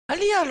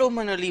Hallihallo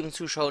meine lieben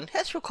Zuschauer und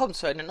herzlich willkommen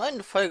zu einer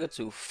neuen Folge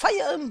zu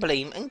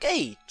Emblem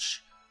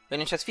Engage.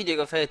 Wenn euch das Video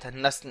gefällt, dann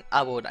lasst ein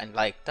Abo und ein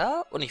Like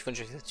da und ich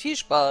wünsche euch jetzt viel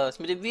Spaß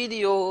mit dem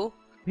Video.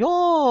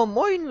 Ja,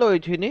 moin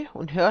Leute, ne?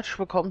 Und herzlich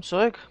willkommen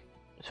zurück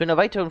zu einer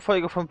weiteren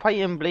Folge von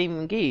Emblem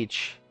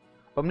Engage.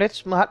 Beim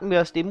letzten Mal hatten wir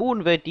das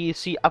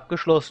Dämonenwelt-DLC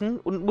abgeschlossen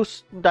und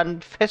mussten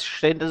dann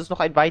feststellen, dass es noch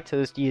ein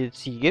weiteres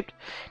DLC gibt,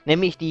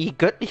 nämlich die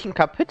Göttlichen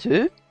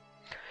Kapitel.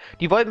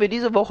 Die wollen wir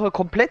diese Woche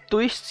komplett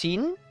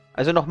durchziehen.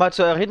 Also nochmal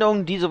zur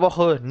Erinnerung, diese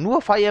Woche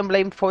nur Fire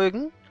Emblem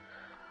Folgen.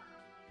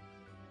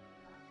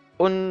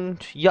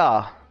 Und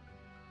ja,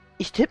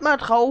 ich tippe mal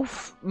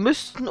drauf,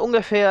 müssten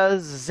ungefähr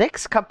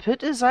 6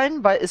 Kapitel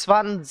sein, weil es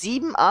waren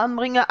 7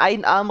 Armringe,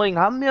 ein Armring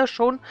haben wir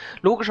schon.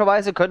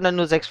 Logischerweise können dann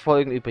nur 6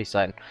 Folgen übrig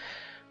sein.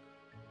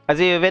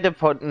 Also ihr werdet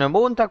von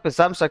Montag bis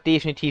Samstag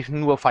definitiv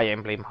nur Fire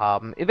Emblem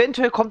haben.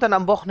 Eventuell kommt dann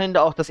am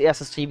Wochenende auch das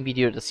erste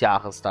Stream-Video des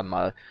Jahres dann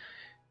mal.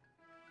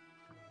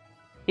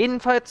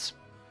 Jedenfalls,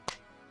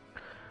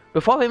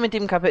 bevor wir mit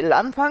dem Kapitel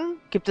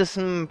anfangen, gibt es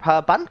ein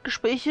paar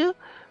Bandgespräche,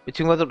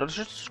 beziehungsweise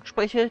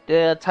Unterstützungsgespräche.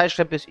 Der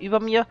Zeitstempel ist über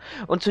mir.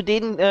 Und zu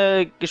den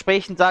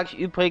Gesprächen sage ich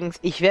übrigens,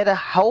 ich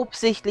werde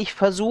hauptsächlich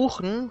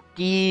versuchen,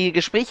 die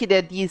Gespräche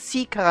der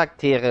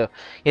DLC-Charaktere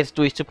jetzt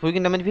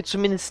durchzuprügeln, damit wir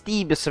zumindest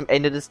die bis zum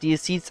Ende des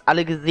DLCs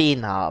alle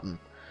gesehen haben.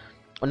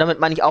 Und damit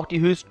meine ich auch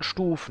die höchsten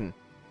Stufen.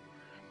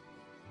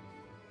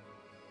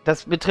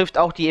 Das betrifft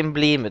auch die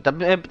Embleme. Da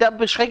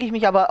beschränke ich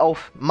mich aber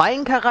auf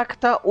meinen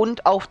Charakter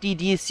und auf die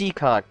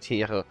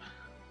DLC-Charaktere.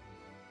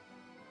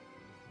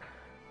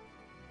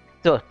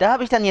 So, da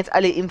habe ich dann jetzt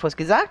alle Infos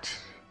gesagt.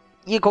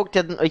 Ihr guckt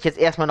dann euch jetzt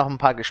erstmal noch ein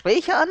paar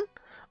Gespräche an.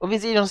 Und wir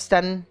sehen uns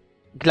dann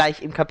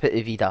gleich im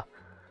Kapitel wieder.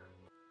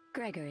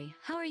 Gregory,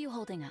 how are you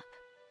holding up?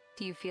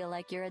 Do you feel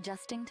like you're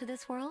adjusting to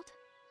this world?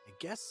 I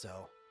guess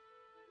so.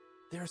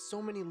 There are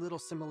so many little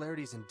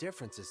similarities and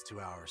differences to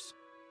ours.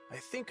 I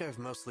think I've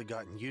mostly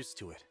gotten used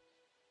to it.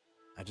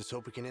 I just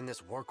hope we can end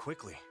this war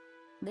quickly.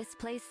 This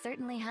place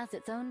certainly has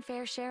its own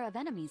fair share of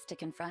enemies to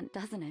confront,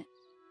 doesn't it?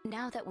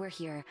 Now that we're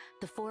here,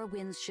 the Four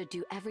Winds should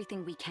do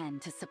everything we can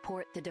to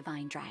support the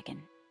Divine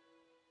Dragon.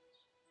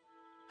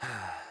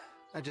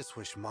 I just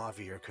wish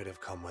Mavier could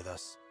have come with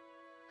us.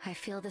 I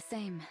feel the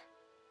same.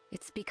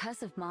 It's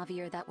because of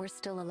Mavier that we're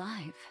still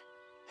alive.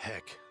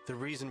 Heck, the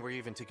reason we're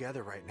even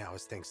together right now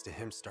is thanks to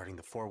him starting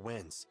the Four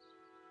Winds.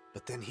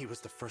 But then he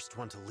was the first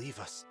one to leave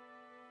us.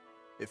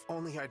 If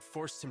only I'd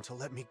forced him to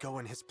let me go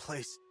in his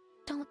place.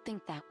 Don't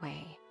think that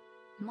way.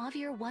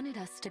 Mavier wanted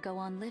us to go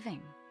on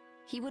living.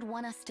 He would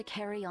want us to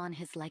carry on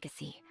his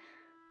legacy.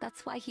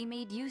 That's why he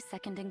made you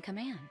second in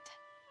command.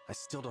 I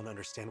still don't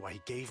understand why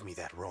he gave me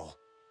that role.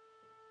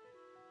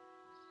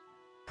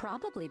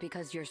 Probably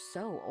because you're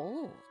so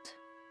old.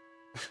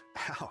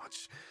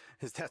 Ouch.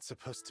 Is that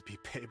supposed to be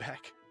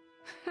payback?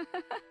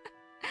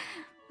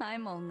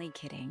 I'm only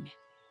kidding.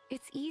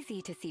 It's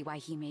easy to see why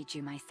he made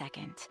you my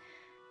second.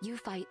 You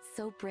fight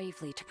so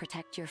bravely to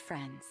protect your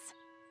friends.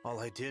 All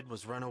I did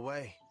was run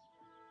away.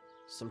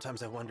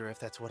 Sometimes I wonder if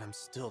that's what I'm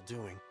still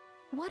doing.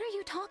 What are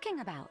you talking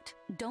about?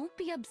 Don't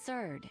be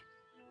absurd.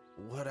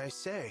 What'd I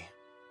say?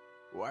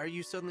 Why are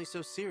you suddenly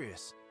so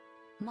serious?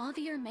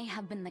 Mavier may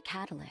have been the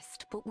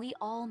catalyst, but we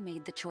all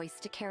made the choice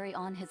to carry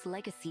on his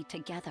legacy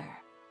together.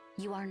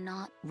 You are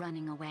not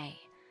running away.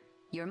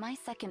 You're my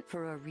second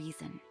for a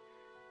reason.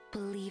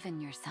 Believe in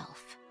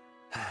yourself.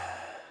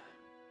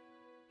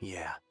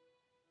 Yeah.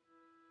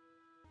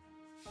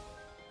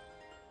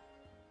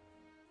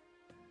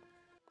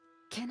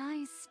 Can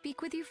I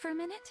speak with you for a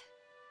minute?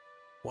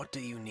 What do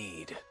you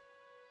need?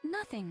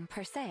 Nothing,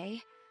 per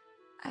se.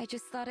 I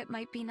just thought it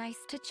might be nice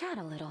to chat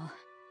a little.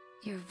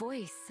 Your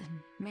voice and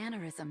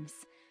mannerisms.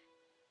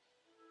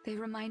 They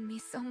remind me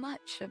so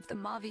much of the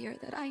Mavier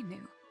that I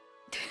knew.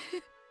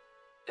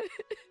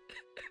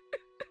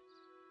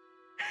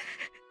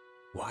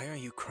 Why are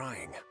you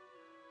crying?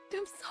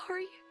 I'm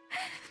sorry.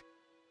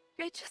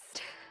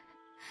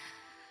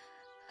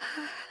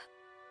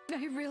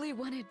 I really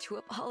wanted to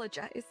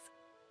apologize.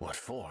 What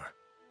for?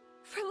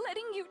 For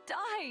letting you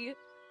die.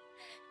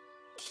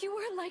 You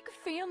were like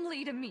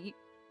family to me.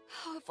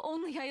 Oh, if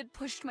only I had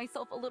pushed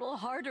myself a little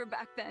harder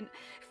back then.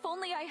 If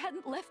only I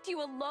hadn't left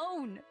you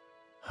alone.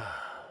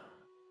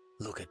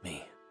 Look at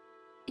me.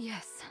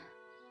 Yes.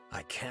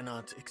 I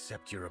cannot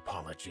accept your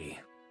apology.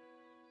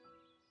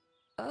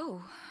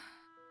 Oh.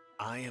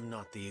 I am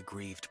not the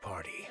aggrieved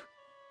party.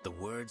 The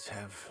words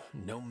have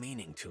no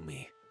meaning to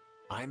me.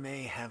 I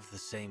may have the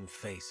same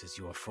face as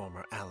your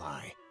former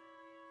ally,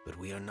 but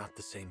we are not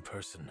the same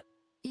person.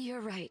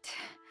 You're right.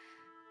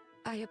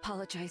 I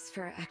apologize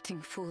for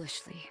acting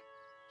foolishly.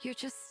 You're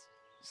just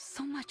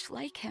so much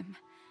like him.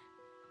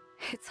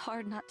 It's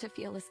hard not to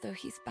feel as though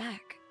he's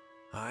back.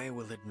 I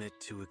will admit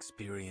to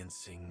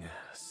experiencing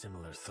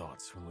similar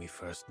thoughts when we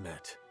first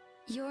met.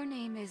 Your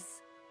name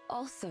is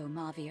also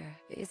Mavier,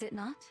 is it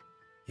not?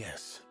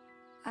 Yes.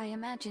 I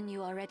imagine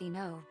you already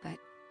know, but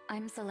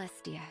I'm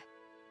Celestia.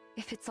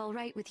 If it's all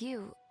right with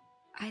you,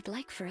 I'd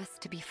like for us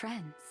to be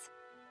friends.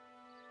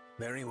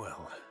 Very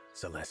well,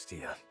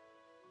 Celestia.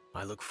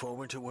 I look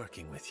forward to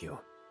working with you.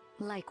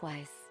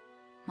 Likewise.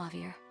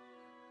 Mavier.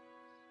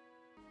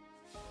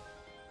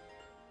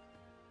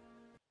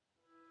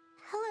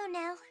 Hello,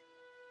 Nell.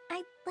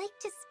 I'd like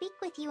to speak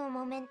with you a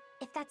moment,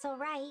 if that's all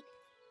right.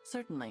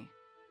 Certainly.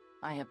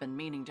 I have been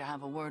meaning to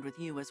have a word with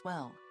you as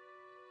well.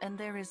 And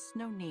there is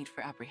no need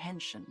for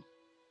apprehension.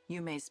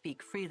 You may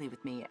speak freely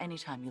with me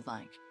anytime you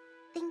like.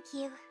 Thank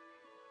you.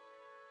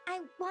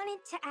 I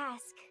wanted to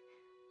ask,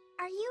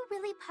 are you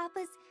really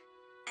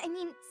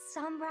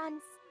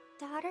Sombron's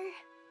daughter?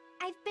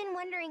 I've been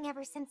wondering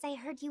ever since I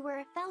heard you were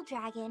a fell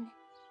dragon.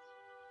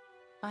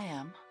 I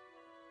am.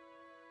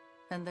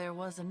 And there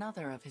was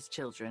another of his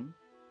children,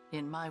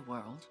 in my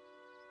world,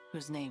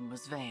 whose name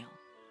was Vale.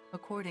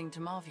 According to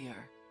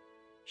Mavier,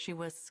 she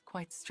was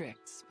quite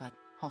strict, but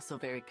also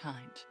very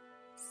kind.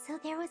 So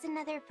there was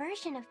another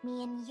version of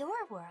me in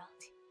your world.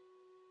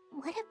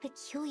 What a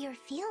peculiar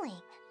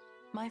feeling.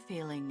 My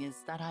feeling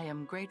is that I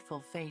am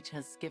grateful fate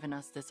has given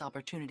us this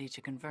opportunity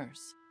to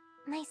converse.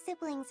 My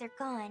siblings are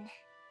gone.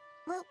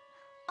 Well,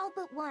 all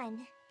but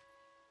one.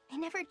 I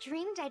never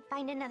dreamed I'd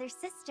find another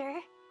sister.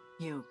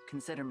 You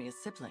consider me a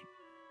sibling?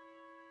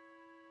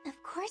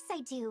 Of course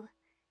I do.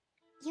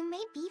 You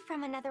may be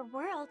from another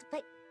world,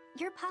 but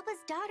you're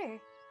Papa's daughter,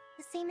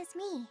 the same as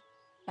me.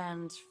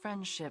 And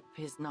friendship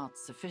is not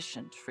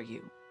sufficient for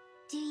you.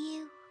 Do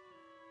you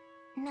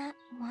not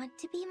want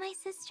to be my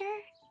sister?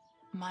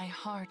 My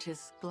heart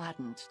is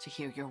gladdened to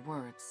hear your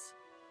words,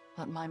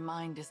 but my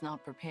mind is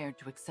not prepared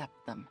to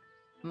accept them.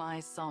 My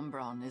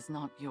Sombron is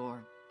not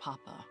your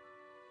Papa,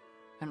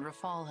 and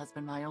Rafal has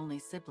been my only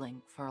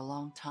sibling for a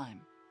long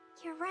time.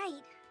 You're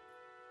right.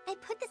 I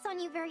put this on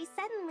you very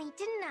suddenly,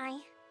 didn't I?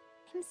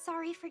 I'm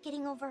sorry for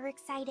getting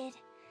overexcited.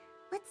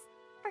 Let's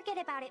forget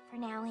about it for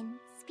now and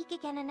speak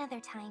again another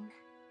time.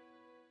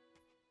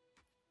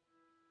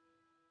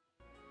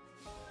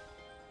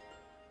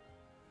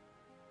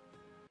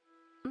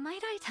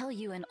 Might I tell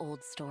you an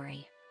old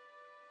story?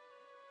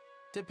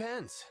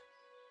 Depends.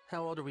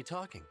 How old are we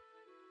talking?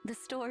 The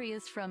story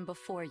is from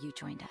before you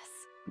joined us,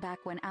 back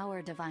when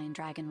our divine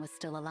dragon was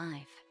still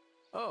alive.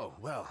 Oh,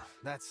 well,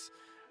 that's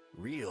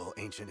real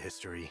ancient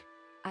history.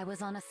 I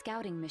was on a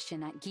scouting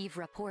mission at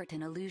GerVtuber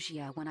in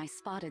Elusia when I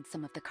spotted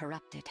some of the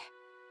corrupted.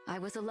 I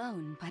was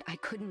alone, but I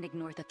couldn't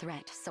ignore the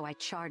threat, so I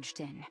charged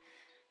in.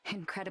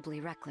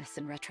 Incredibly reckless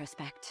in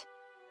retrospect.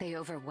 They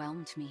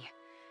overwhelmed me.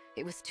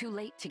 It was too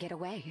late to get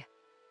away.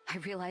 I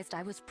realized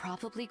I was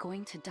probably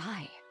going to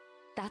die.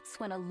 That's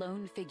when a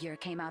lone figure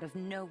came out of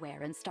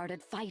nowhere and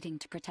started fighting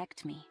to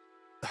protect me.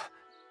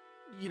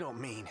 You don't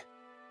mean...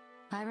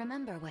 I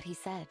remember what he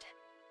said.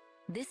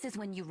 This is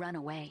when you run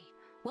away.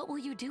 What will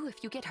you do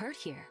if you get hurt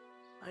here?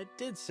 I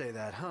did say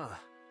that, huh?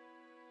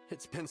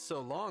 It's been so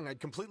long,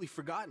 I'd completely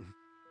forgotten.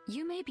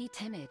 You may be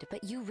timid,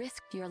 but you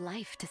risked your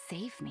life to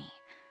save me.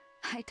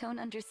 I don't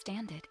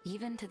understand it,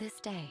 even to this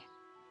day.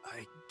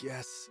 I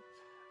guess...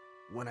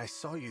 when I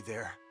saw you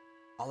there,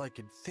 all I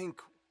could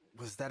think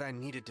was that I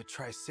needed to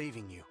try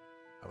saving you.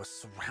 I was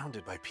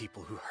surrounded by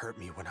people who hurt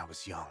me when I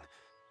was young.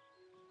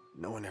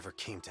 No one ever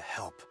came to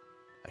help.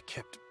 I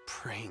kept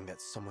praying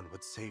that someone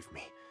would save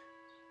me.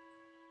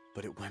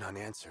 But it went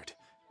unanswered.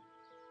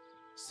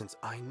 Since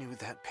I knew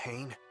that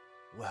pain,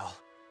 well,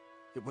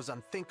 it was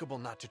unthinkable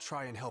not to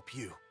try and help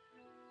you.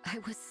 I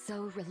was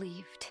so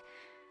relieved.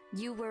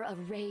 You were a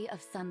ray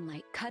of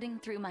sunlight cutting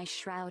through my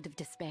shroud of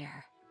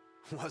despair.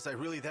 Was I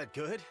really that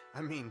good?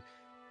 I mean,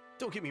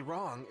 don't get me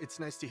wrong, it's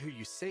nice to hear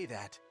you say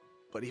that.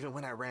 But even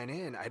when I ran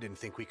in, I didn't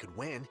think we could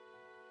win.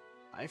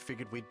 I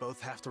figured we'd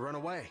both have to run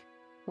away.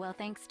 Well,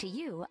 thanks to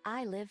you,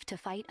 I lived to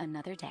fight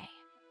another day.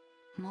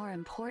 More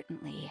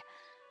importantly,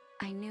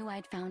 I knew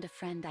I'd found a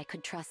friend I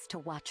could trust to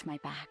watch my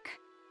back.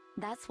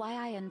 That's why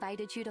I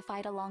invited you to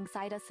fight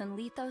alongside us in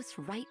Lethos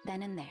right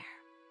then and there.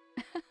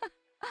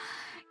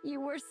 You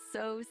were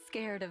so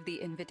scared of the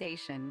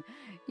invitation.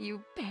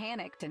 You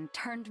panicked and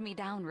turned me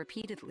down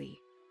repeatedly.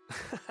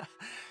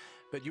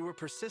 But you were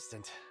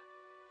persistent.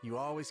 You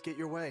always get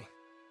your way.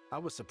 I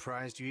was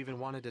surprised you even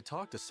wanted to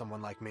talk to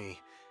someone like me.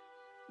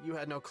 You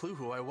had no clue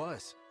who I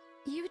was.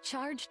 You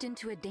charged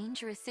into a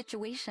dangerous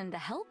situation to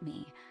help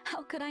me.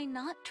 How could I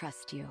not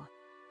trust you?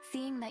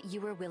 Seeing that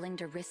you were willing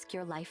to risk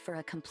your life for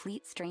a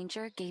complete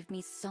stranger gave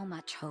me so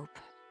much hope.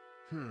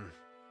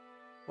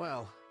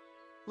 Well,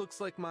 looks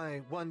like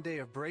my one day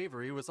of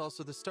bravery was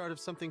also the start of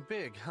something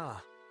big, huh?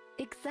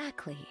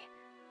 Exactly.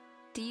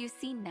 Do you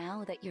see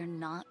now that you're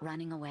not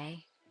running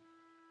away?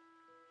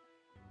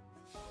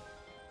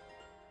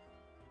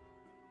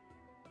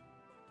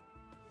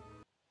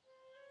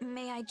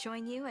 May I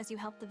join you as you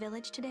help the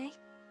village today?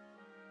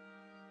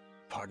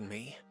 Pardon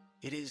me?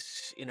 It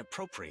is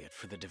inappropriate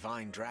for the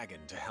divine dragon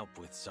to help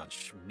with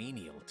such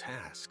menial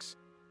tasks.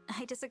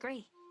 I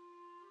disagree.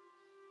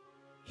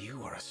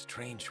 You are a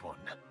strange one.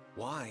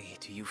 Why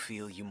do you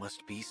feel you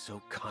must be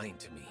so kind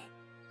to me?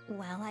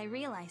 Well, I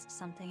realized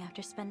something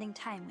after spending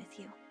time with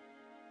you.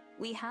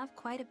 We have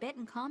quite a bit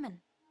in common.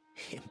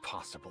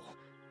 Impossible.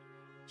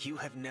 You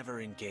have never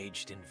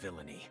engaged in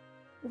villainy.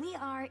 We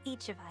are,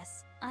 each of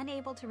us,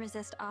 unable to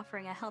resist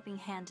offering a helping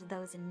hand to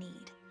those in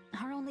need.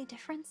 Our only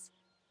difference?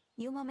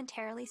 You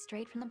momentarily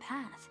strayed from the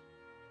path.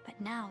 but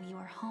now you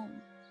are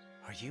home.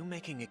 Are you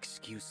making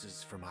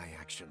excuses for my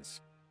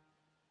actions?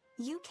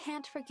 You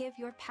can't forgive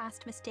your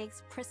past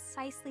mistakes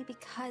precisely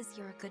because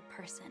you're a good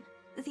person.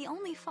 The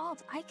only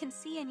fault I can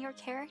see in your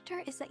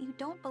character is that you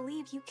don't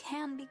believe you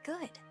can be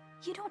good.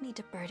 You don't need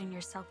to burden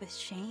yourself with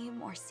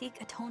shame or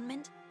seek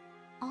atonement.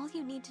 All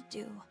you need to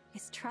do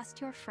is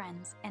trust your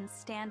friends and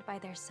stand by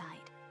their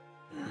side.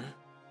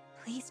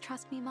 Please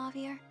trust me,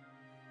 Mavier.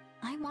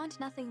 I want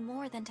nothing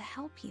more than to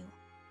help you.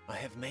 I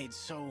have made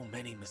so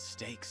many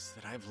mistakes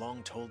that I've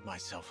long told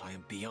myself I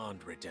am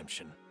beyond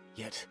redemption.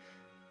 Yet,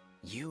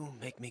 you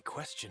make me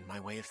question my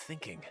way of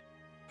thinking.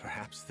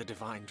 Perhaps the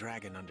Divine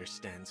Dragon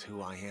understands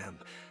who I am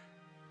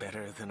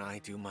better than I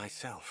do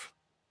myself.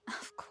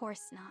 Of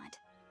course not.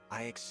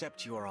 I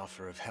accept your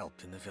offer of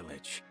help in the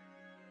village.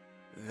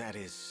 That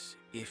is,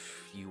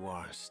 if you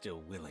are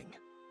still willing.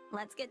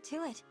 Let's get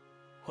to it.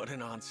 What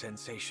an odd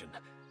sensation.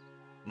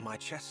 My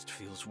chest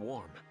feels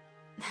warm.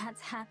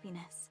 That's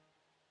happiness.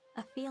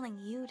 A feeling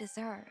you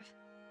deserve.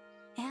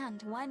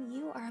 And one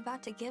you are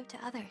about to give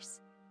to others.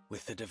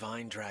 With the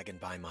Divine Dragon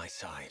by my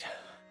side,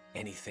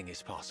 anything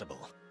is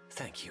possible.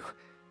 Thank you.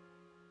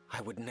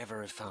 I would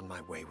never have found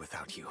my way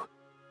without you.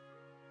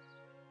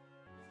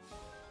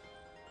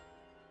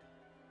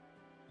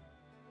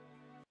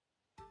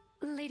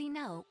 Lady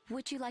Nell,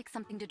 would you like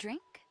something to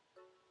drink?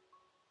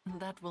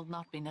 That will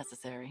not be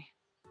necessary.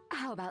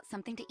 How about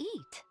something to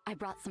eat? I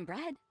brought some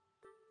bread.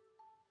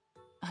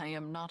 I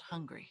am not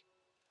hungry.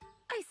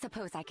 I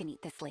suppose I can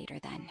eat this later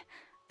then.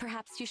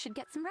 Perhaps you should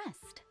get some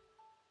rest.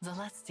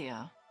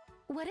 Celestia,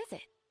 What is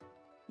it?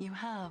 you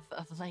have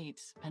of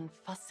late been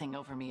fussing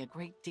over me a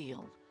great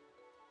deal.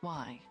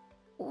 Why?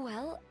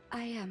 Well,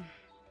 I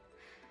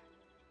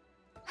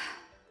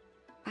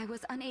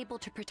was unable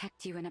to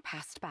protect you in a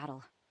past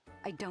battle.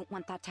 I don't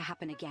want that to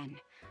happen again.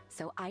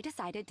 So I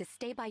decided to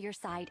stay by your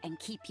side and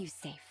keep you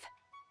safe.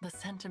 The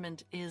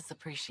sentiment is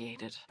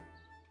appreciated.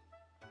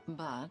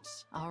 But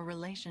our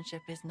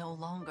relationship is no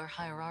longer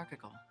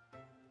hierarchical.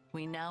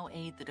 We now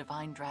aid the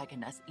Divine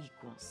Dragon as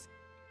equals.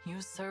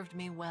 You served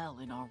me well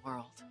in our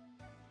world.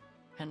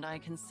 And I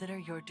consider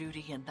your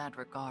duty in that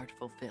regard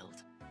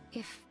fulfilled.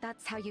 If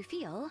that's how you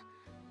feel,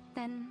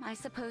 then I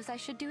suppose I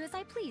should do as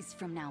I please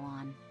from now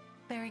on.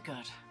 Very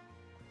good.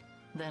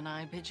 Then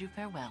I bid you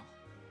farewell.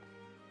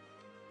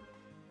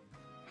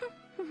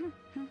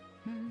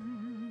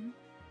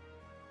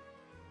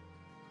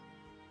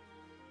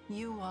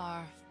 You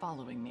are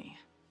following me.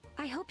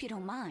 I hope you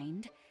don't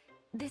mind.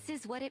 This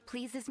is what it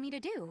pleases me to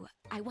do.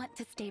 I want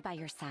to stay by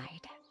your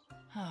side.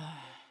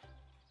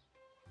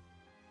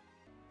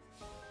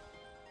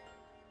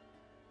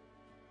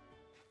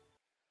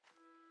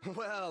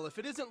 Well, if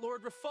it isn't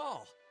Lord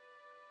Rafal!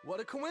 What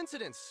a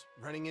coincidence,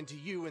 running into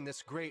you in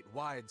this great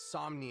wide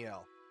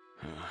Somniel.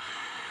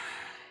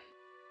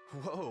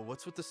 Whoa,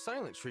 what's with the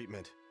silent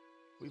treatment?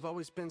 We've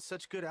always been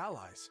such good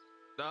allies.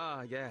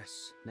 Ah,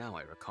 yes, now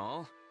I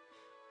recall.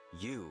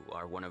 You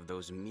are one of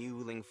those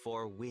mewling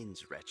four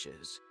winds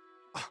wretches.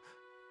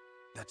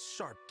 That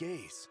sharp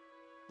gaze.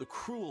 The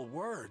cruel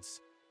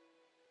words.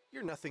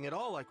 You're nothing at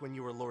all like when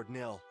you were Lord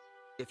Nil.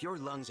 If your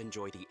lungs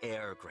enjoy the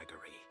air,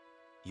 Gregory,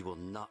 you will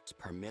not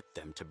permit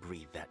them to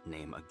breathe that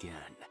name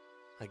again.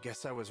 I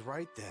guess I was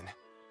right then.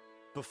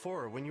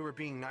 Before, when you were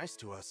being nice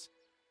to us.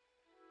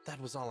 That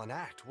was all an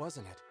act,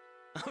 wasn't it?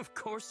 Of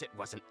course it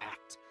was an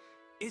act.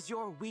 Is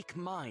your weak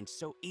mind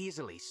so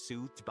easily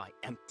soothed by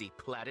empty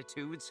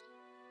platitudes?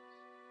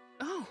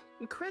 Oh,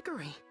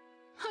 Gregory,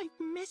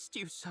 I've missed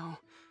you so.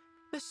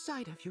 The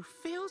sight of you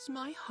fills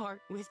my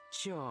heart with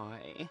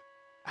joy.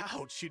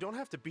 Ouch, you don't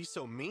have to be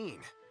so mean.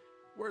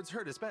 Words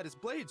hurt as bad as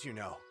blades, you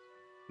know.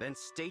 Then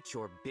state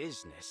your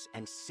business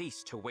and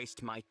cease to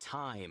waste my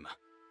time.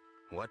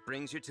 What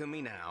brings you to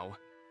me now?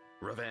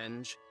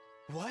 Revenge?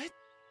 What?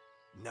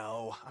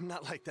 No, I'm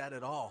not like that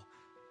at all.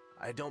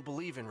 I don't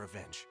believe in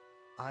revenge.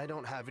 I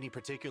don't have any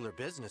particular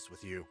business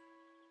with you.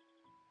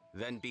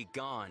 Then be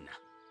gone.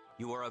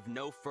 You are of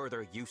no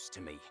further use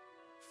to me.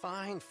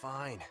 Fine,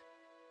 fine.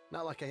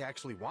 Not like I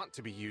actually want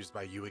to be used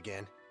by you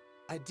again.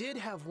 I did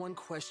have one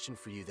question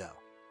for you, though.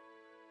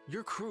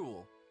 You're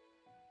cruel,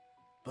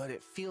 but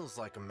it feels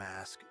like a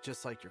mask,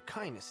 just like your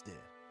kindness did.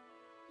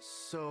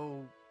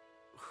 So,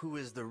 who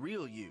is the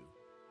real you?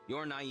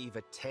 Your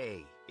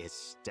naivete is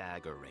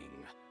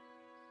staggering.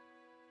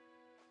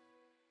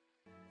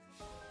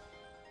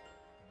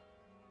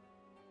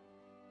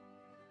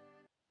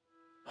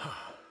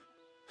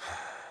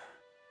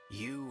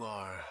 You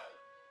are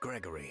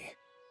Gregory.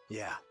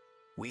 Yeah.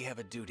 We have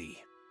a duty.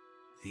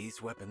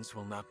 These weapons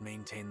will not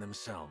maintain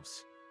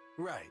themselves.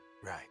 Right.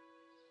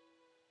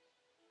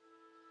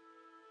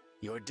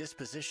 Your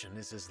disposition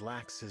is as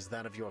lax as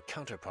that of your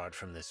counterpart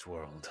from this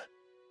world.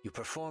 You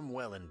perform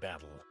well in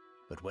battle,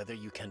 but whether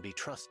you can be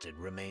trusted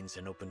remains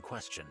an open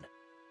question.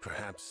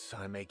 Perhaps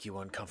I make you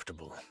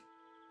uncomfortable.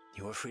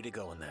 You are free to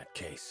go in that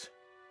case.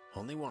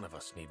 Only one of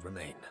us need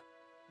remain.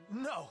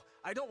 No,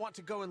 I don't want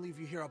to go and leave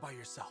you here all by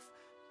yourself.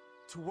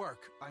 To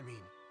work, I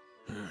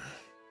mean.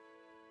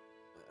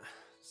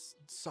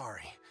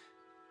 Sorry.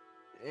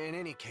 In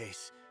any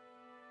case,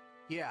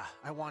 Yeah,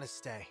 I want to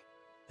stay.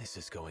 This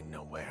is going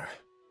nowhere.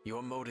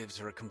 Your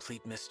motives are a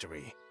complete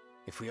mystery.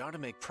 If we are to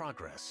make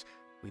progress,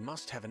 we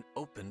must have an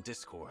open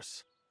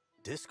discourse.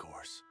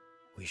 Discourse?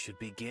 We should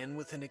begin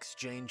with an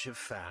exchange of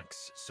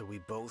facts so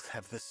we both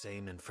have the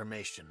same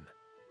information.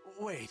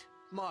 Wait,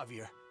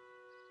 Mavier.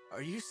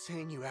 Are you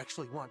saying you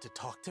actually want to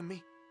talk to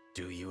me?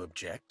 Do you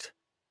object?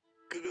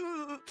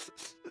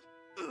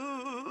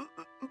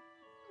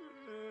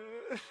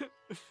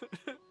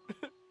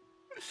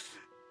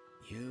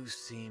 You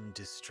seem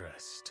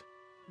distressed.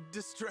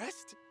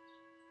 Distressed?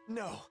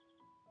 No.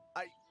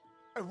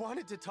 I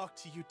wanted to talk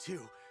to you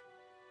too,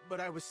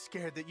 but I was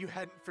scared that you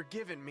hadn't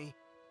forgiven me.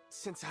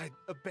 Since I'd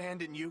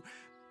abandoned you,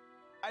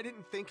 I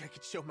didn't think I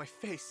could show my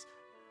face.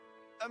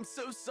 I'm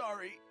so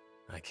sorry.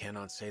 I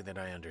cannot say that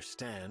I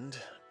understand,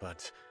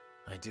 but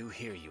I do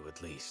hear you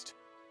at least.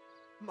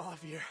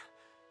 Mavier,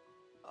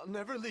 I'll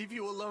never leave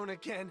you alone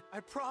again, I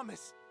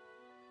promise.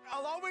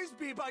 I'll always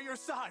be by your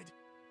side.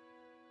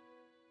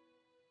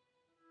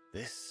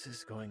 This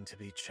is going to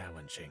be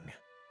challenging.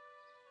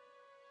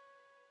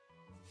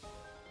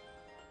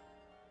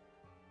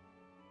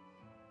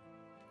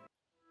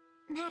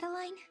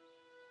 Madeline,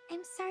 I'm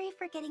sorry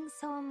for getting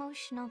so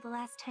emotional the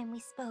last time we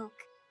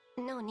spoke.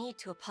 No need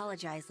to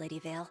apologize, Lady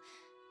Vale.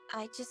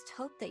 I just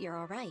hope that you're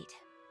all right.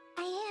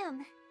 I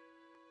am.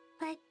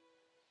 But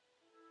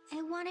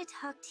I want to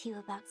talk to you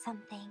about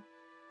something.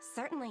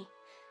 Certainly.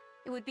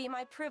 It would be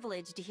my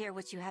privilege to hear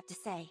what you have to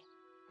say.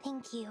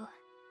 Thank you.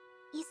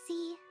 You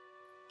see,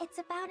 it's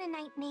about a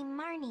knight named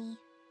Marnie.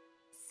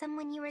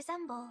 Someone you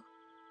resemble.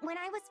 When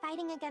I was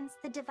fighting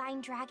against the Divine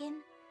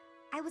Dragon,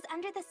 I was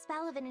under the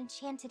spell of an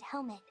enchanted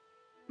helmet.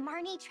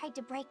 Marnie tried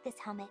to break this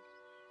helmet,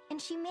 and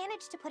she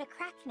managed to put a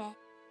crack in it.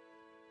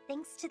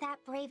 Thanks to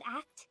that brave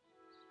act,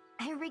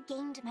 I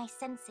regained my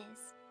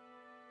senses.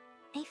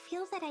 I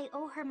feel that I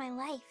owe her my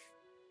life.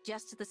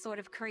 Just the sort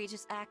of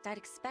courageous act I'd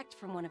expect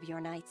from one of your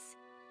knights.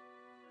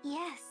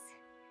 Yes.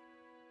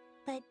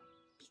 But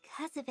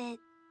because of it,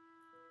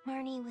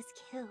 Marnie was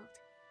killed.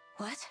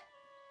 What?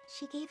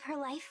 She gave her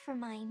life for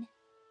mine.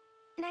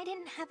 And I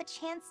didn't have a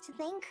chance to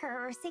thank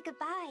her or say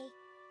goodbye.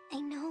 I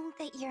know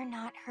that you're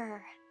not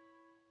her.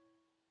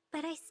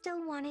 But I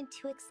still wanted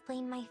to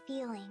explain my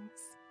feelings.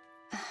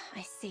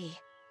 I see.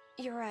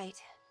 You're right.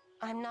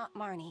 I'm not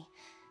Marnie.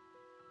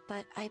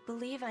 But I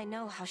believe I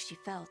know how she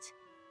felt.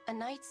 A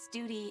knight's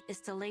duty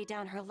is to lay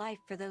down her life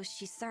for those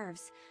she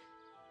serves.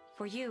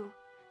 For you,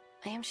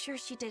 I am sure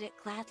she did it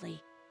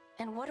gladly.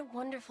 And what a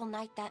wonderful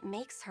knight that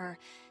makes her,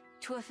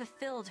 to have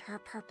fulfilled her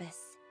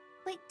purpose.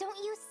 But don't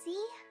you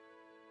see?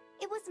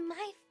 It was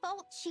my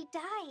fault she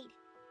died.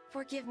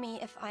 Forgive me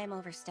if I'm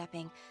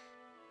overstepping.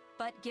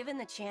 But given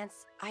the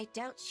chance, I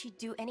doubt she'd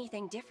do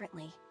anything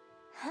differently.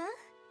 Huh?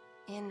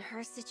 In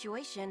her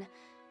situation,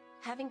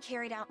 having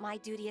carried out my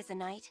duty as a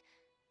knight,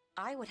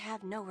 I would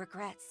have no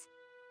regrets.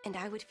 And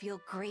I would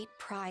feel great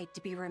pride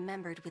to be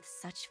remembered with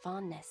such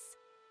fondness.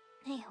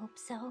 I hope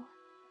so.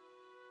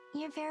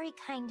 You're very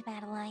kind,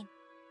 Madeline.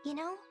 You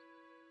know,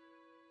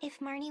 if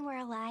Marnie were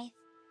alive,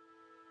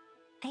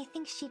 I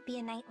think she'd be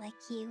a knight like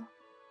you.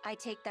 I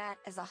take that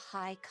as a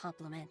high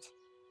compliment.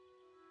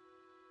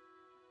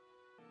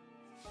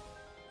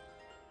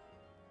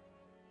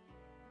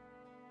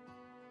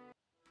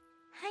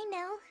 Hi,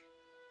 Nell.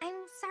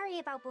 I'm sorry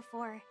about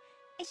before.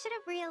 I should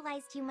have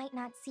realized you might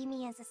not see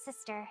me as a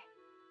sister.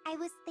 I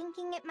was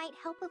thinking it might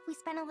help if we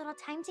spent a little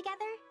time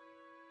together.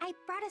 I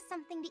brought us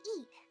something to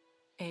eat.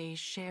 A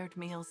shared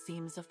meal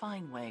seems a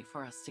fine way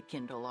for us to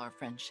kindle our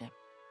friendship.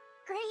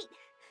 Great.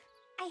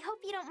 I hope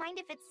you don't mind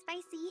if it's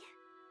spicy.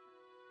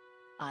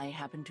 I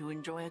happen to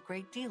enjoy a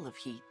great deal of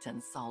heat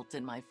and salt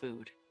in my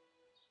food.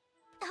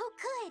 Oh,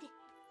 good.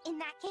 In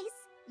that case,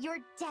 you're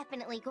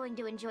definitely going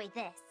to enjoy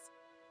this.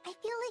 I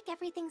feel like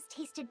everything's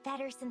tasted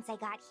better since I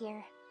got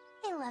here.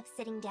 I love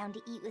sitting down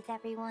to eat with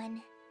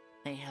everyone.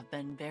 They have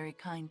been very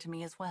kind to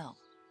me as well,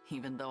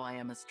 even though I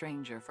am a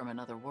stranger from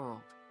another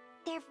world.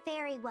 They're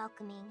very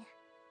welcoming.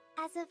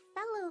 As a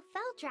fellow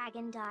Fell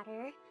Dragon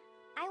daughter,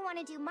 I want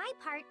to do my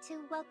part to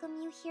welcome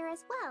you here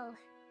as well.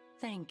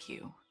 Thank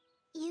you.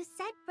 You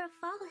said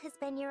Brafal has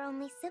been your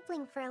only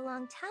sibling for a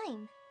long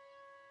time.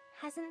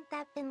 Hasn't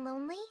that been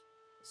lonely?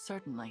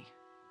 Certainly.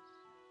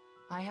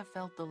 I have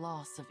felt the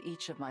loss of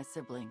each of my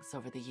siblings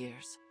over the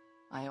years.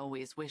 I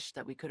always wished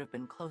that we could have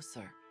been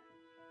closer.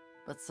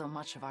 But so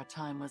much of our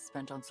time was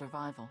spent on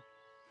survival.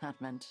 That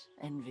meant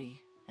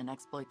envy and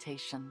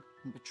exploitation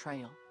and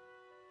betrayal.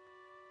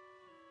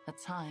 At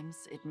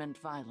times, it meant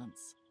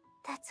violence.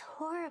 That's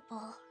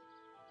horrible.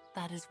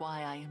 That is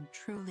why I am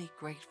truly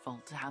grateful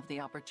to have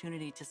the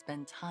opportunity to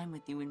spend time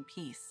with you in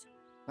peace.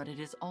 But it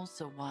is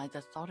also why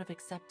the thought of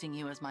accepting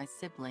you as my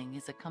sibling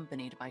is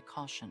accompanied by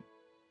caution.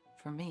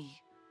 For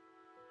me,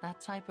 that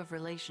type of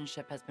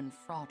relationship has been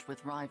fraught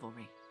with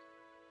rivalry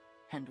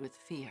and with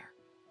fear.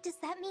 Does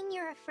that mean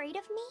you're afraid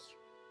of me?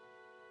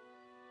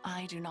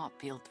 I do not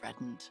feel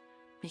threatened,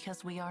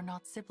 because we are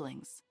not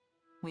siblings.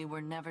 We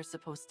were never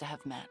supposed to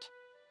have met.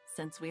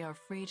 Since we are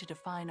free to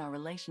define our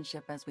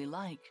relationship as we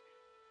like,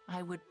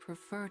 I would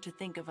prefer to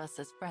think of us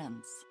as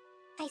friends.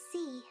 I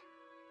see.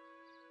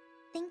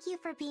 Thank you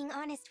for being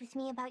honest with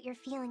me about your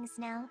feelings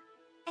now.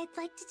 I'd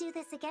like to do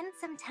this again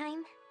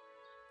sometime,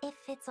 if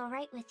it's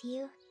alright with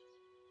you.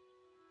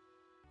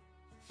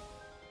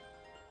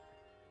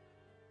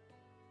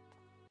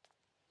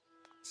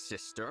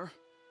 Sister?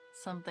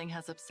 Something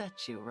has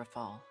upset you,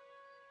 Rafal.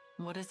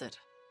 What is it?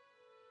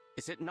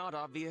 Is it not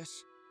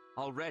obvious?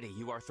 Already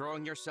you are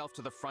throwing yourself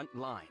to the front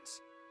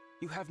lines.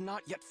 You have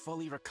not yet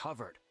fully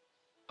recovered.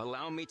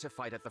 Allow me to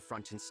fight at the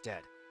front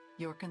instead.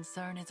 Your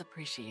concern is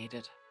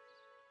appreciated.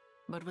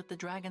 But with the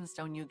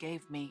Dragonstone you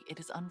gave me, it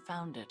is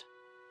unfounded.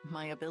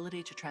 My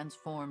ability to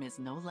transform is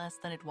no less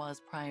than it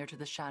was prior to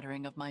the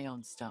shattering of my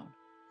own stone.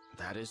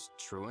 That is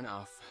true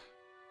enough.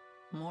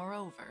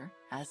 Moreover,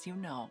 as you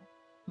know,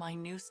 my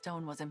new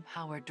stone was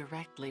empowered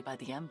directly by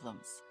the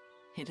emblems.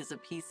 It is a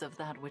piece of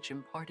that which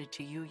imparted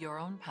to you your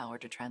own power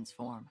to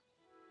transform.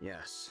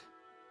 Yes.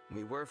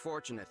 We were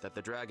fortunate that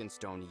the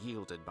Dragonstone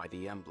yielded by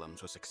the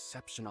emblems was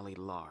exceptionally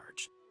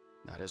large.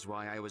 That is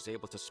why I was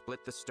able to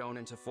split the stone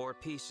into 4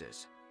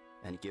 pieces,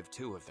 and give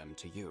 2 of them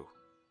to you.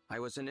 I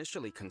was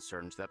initially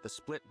concerned that the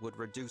split would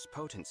reduce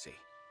potency,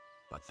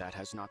 but that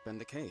has not been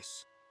the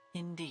case.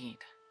 Indeed.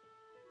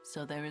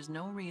 So there is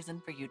no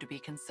reason for you to be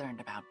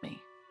concerned about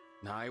me.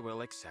 I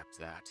will accept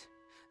that.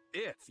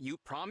 If you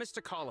promise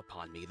to call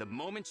upon me the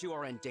moment you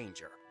are in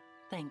danger.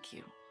 Thank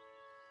you.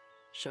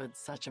 Should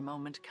such a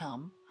moment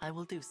come, I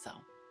will do so.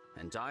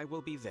 And I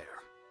will be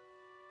there.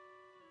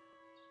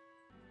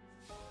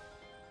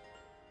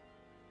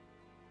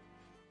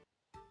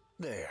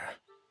 There.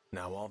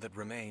 Now all that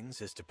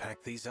remains is to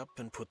pack these up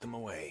and put them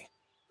away.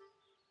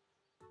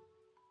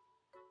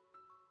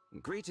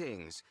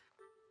 Greetings.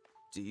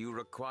 Do you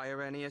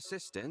require any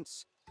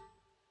assistance?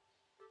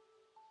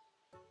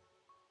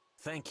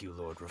 Thank you,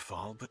 Lord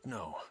Rafal, but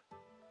no.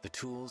 The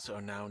tools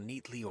are now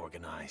neatly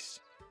organized.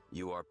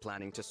 You are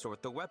planning to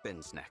sort the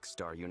weapons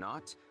next, are you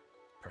not?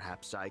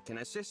 Perhaps I can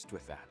assist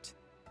with that.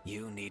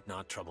 You need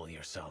not trouble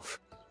yourself.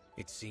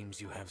 It seems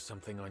you have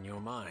something on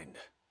your mind.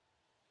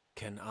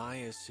 Can I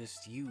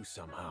assist you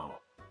somehow?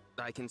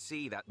 I can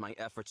see that my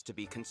efforts to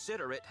be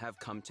considerate have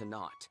come to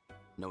naught.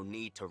 No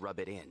need to rub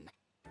it in.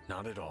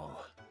 Not at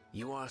all.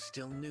 You are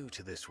still new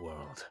to this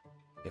world.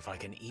 If I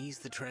can ease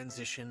the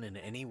transition in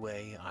any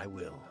way, I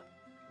will.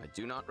 I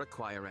do not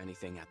require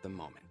anything at the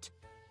moment.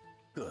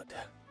 Good.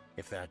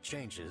 If that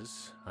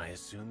changes, I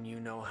assume you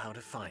know how to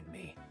find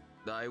me.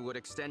 I would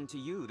extend to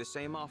you the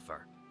same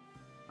offer.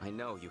 I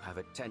know you have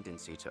a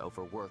tendency to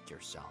overwork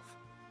yourself.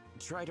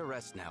 Try to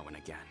rest now and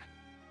again.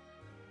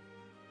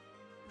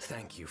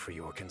 Thank you for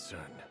your concern.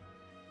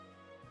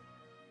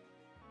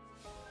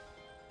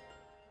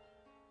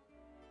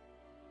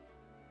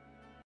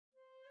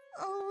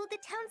 Oh, the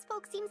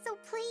townsfolk seem so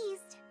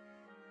pleased.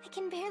 I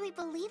can barely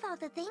believe all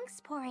the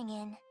thanks pouring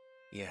in.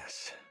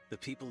 Yes, the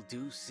people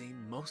do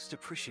seem most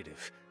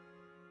appreciative.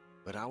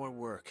 But our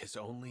work has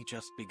only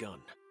just begun.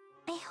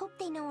 I hope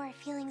they know our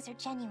feelings are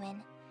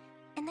genuine,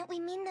 and that we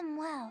mean them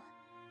well.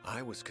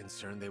 I was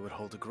concerned they would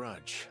hold a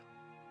grudge.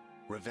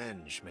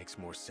 Revenge makes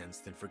more sense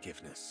than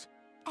forgiveness.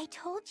 I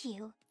told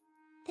you,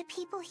 the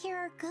people here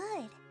are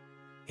good.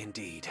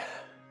 Indeed.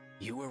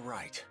 You were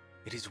right.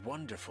 It is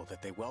wonderful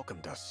that they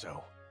welcomed us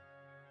so.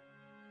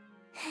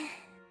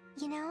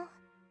 You know,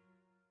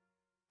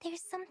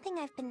 there's something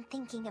I've been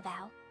thinking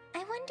about. I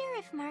wonder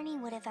if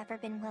Marnie would have ever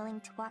been willing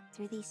to walk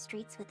through these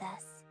streets with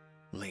us.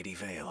 Lady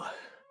Vale,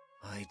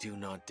 I do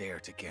not dare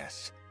to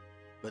guess.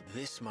 But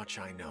this much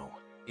I know.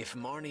 If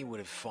Marnie would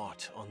have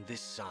fought on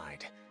this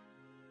side,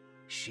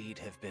 she'd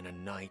have been a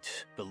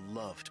knight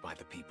beloved by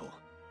the people.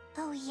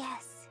 Oh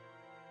yes,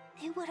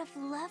 I would have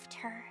loved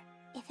her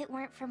if it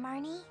weren't for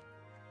Marnie.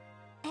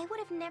 I would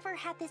have never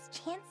had this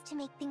chance to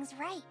make things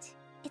right.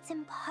 It's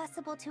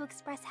impossible to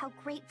express how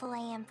grateful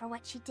I am for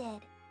what she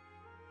did.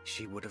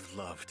 She would have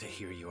loved to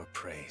hear your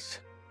praise.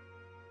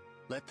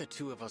 Let the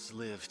 2 of us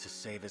live to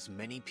save as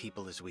many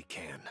people as we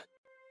can.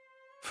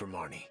 For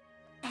Marnie.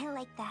 I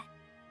like that.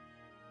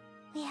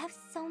 We have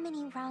so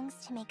many wrongs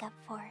to make up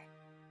for.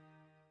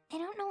 I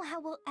don't know how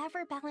we'll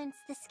ever balance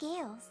the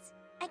scales.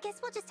 I guess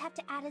we'll just have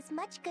to add as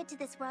much good to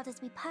this world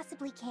as we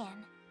possibly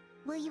can.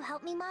 Will you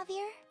help me,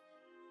 Mauvier?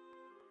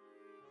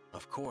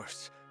 Of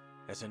course.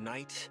 As a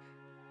knight,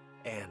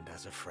 and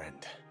as a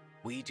friend.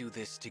 We do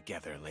this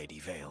together, Lady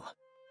Vale.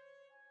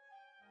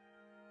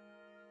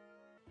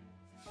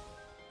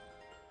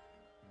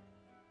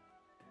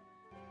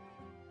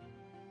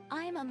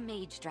 I'm a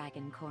mage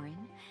dragon,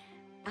 Corin.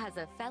 As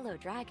a fellow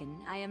dragon,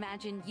 I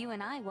imagine you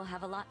and I will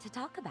have a lot to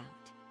talk about.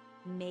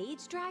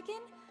 Mage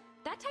dragon?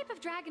 That type of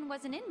dragon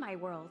wasn't in my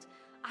world.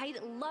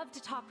 I'd love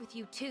to talk with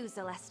you too,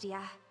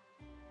 Celestia.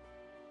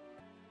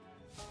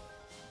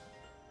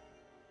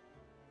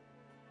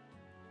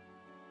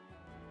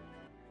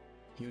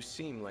 You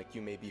seem like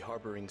you may be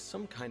harboring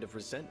some kind of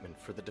resentment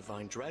for the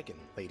Divine Dragon,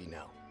 Lady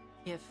Nell.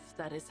 If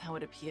that is how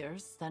it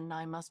appears, then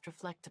I must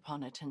reflect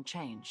upon it and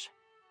change.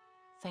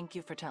 Thank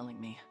you for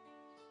telling me.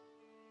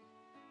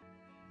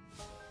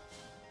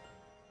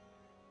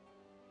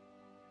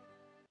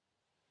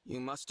 You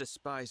must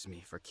despise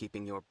me for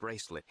keeping your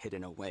bracelet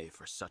hidden away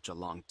for such a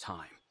long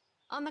time.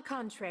 On the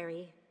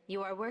contrary,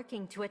 you are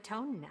working to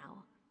atone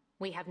now.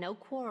 We have no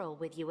quarrel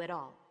with you at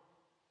all.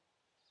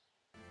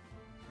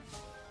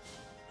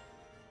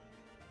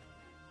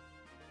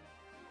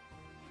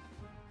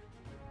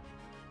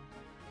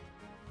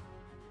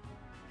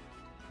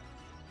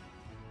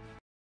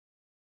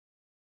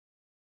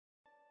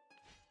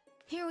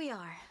 Here we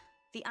are,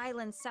 the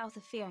island south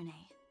of Firne.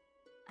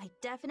 I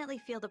definitely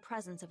feel the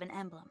presence of an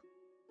emblem.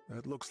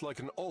 That looks like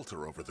an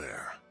altar over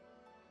there.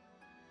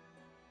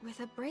 With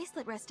a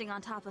bracelet resting on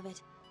top of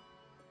it.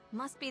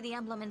 Must be the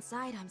emblem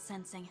inside I'm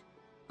sensing.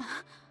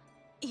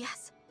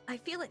 Yes, I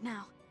feel it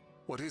now.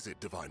 What is it,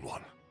 Divine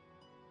One?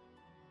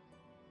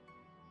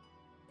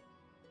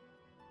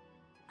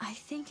 I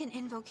think an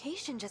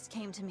invocation just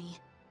came to me.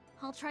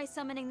 I'll try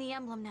summoning the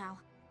emblem now.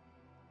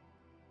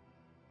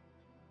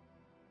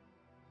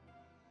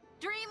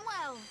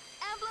 Dreamwell,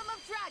 Emblem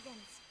of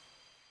Dragons!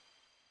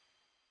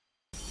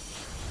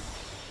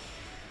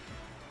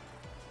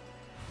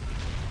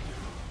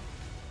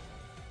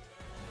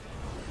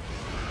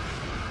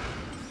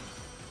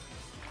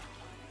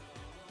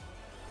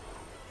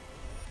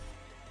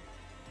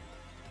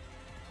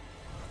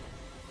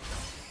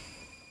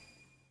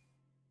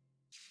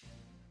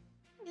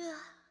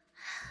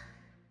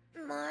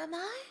 Am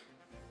I?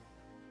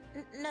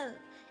 No,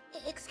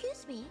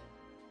 excuse me,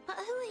 but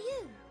who are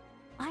you?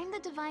 I'm the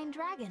Divine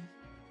Dragon.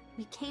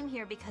 We came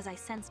here because I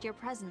sensed your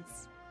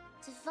presence.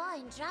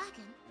 Divine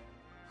Dragon?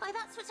 Why,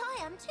 that's what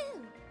I am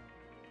too.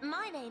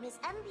 My name is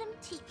Emblem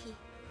Tiki.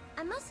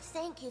 I must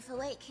thank you for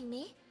waking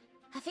me.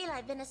 I feel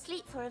I've been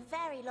asleep for a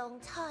very long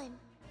time.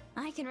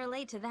 I can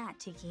relate to that,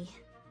 Tiki.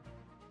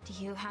 Do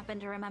you happen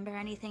to remember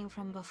anything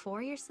from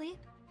before your sleep?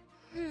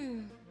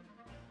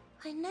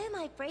 I know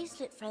my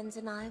bracelet friends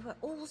and I were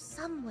all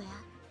somewhere,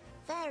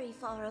 very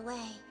far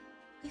away.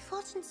 We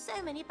fought in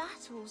so many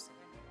battles.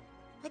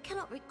 I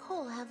cannot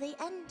recall how they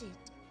ended.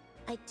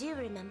 I do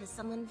remember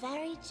someone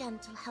very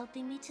gentle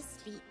helping me to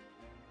sleep.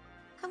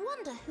 I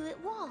wonder who it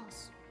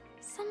was.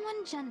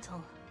 Someone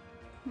gentle.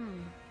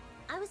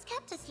 I was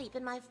kept asleep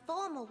in my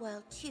former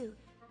world too.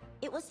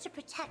 It was to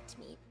protect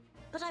me,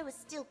 but I was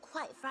still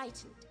quite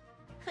frightened.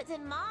 But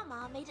then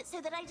Mama made it so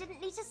that I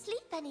didn't need to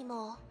sleep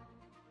anymore.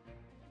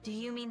 Do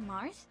you mean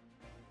Marth?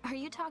 Are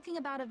you talking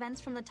about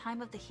events from the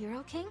time of the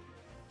Hero King?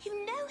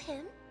 You know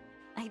him?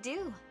 I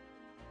do.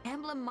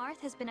 Emblem Marth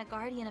has been a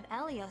guardian of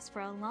Elios for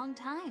a long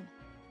time.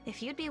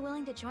 If you'd be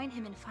willing to join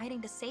him in fighting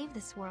to save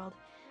this world,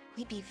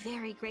 we'd be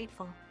very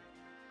grateful.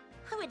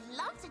 I would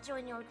love to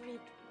join your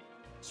group.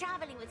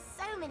 Traveling with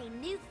so many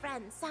new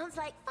friends sounds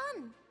like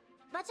fun.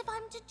 But if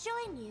I'm to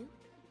join you,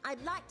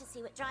 I'd like to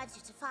see what drives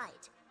you to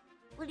fight.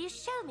 Will you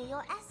show me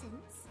your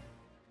essence?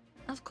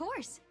 Of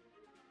course.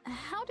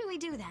 How do we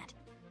do that?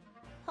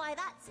 Why,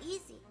 that's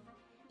easy.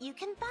 You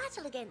can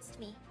battle against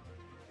me.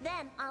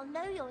 Then I'll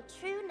know your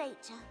true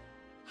nature.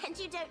 And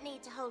you don't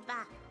need to hold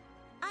back.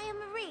 I am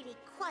really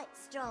quite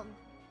strong.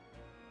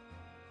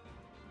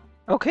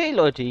 Okay,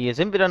 Leute, hier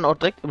sind wir dann auch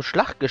direkt im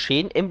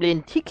Schlachtgeschehen.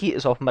 Emblem Tiki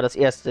ist offenbar das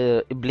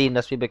erste Emblem,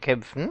 das wir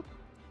bekämpfen.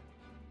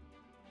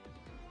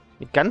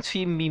 Mit ganz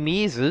viel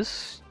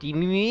Mimesis. Die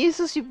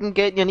Mimesis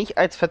gelten ja nicht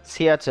als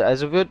Verzehrte.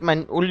 Also wird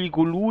mein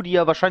Oligolu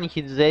ja wahrscheinlich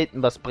hier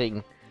selten was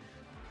bringen.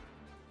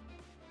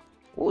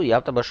 Oh, ihr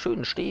habt aber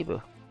schöne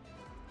Stäbe.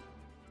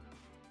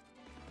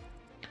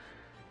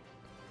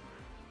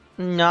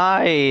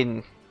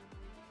 Nein.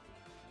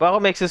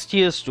 Warum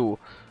existierst du?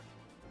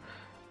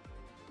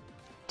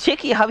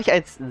 Tiki habe ich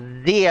als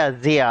sehr,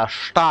 sehr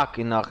stark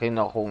in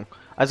Erinnerung.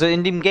 Also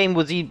in dem Game,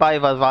 wo sie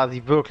bei war, war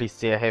sie wirklich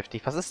sehr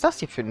heftig. Was ist das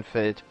hier für ein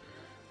Feld?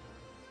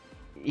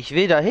 Ich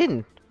will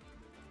dahin.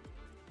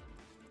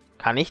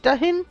 Kann ich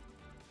dahin?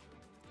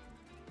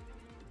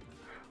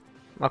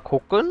 Mal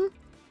gucken.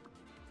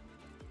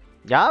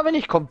 Ja, wenn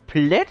ich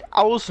komplett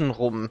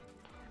außenrum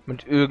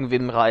mit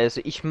irgendwem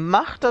reise. Ich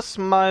mach das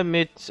mal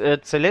mit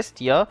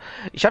Celestia.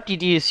 Ich habe die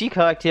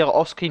DLC-Charaktere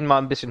offscreen mal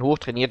ein bisschen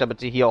hochtrainiert, damit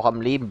sie hier auch am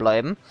Leben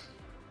bleiben.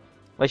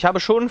 Weil ich habe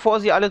schon vor,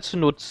 sie alle zu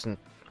nutzen.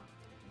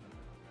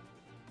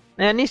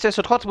 Naja,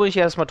 nichtsdestotrotz muss ich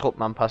erstmal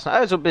Truppen anpassen.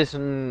 Also ein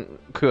bisschen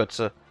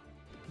Kürze.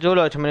 So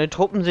Leute, meine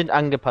Truppen sind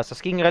angepasst.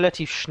 Das ging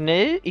relativ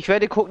schnell. Ich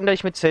werde gucken, dass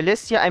ich mit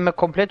Celestia einmal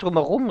komplett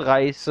drumherum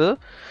reiße,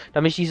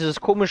 damit ich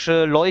dieses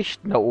komische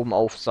Leuchten da oben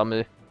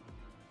aufsammle.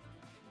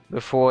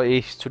 Bevor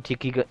ich zu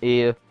Tiki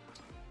gehe.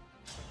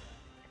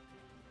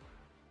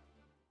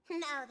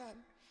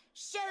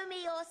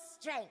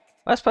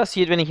 Was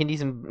passiert, wenn ich in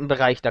diesem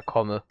Bereich da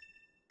komme?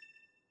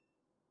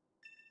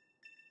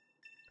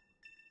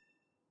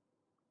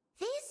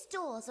 These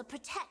doors are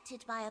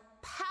protected by a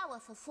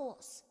powerful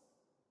force.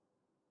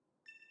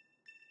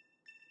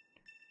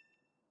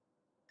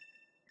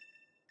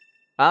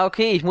 Ah,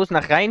 okay, ich muss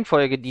nach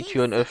Reihenfolge die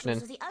Türen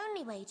öffnen.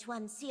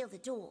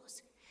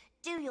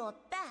 Do your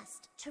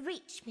best to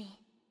reach me.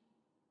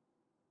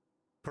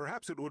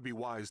 Perhaps it would be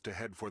wise to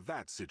head for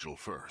that sigil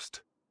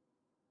first.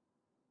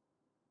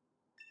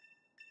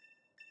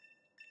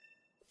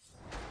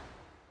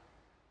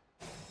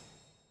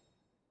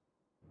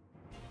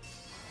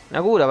 Na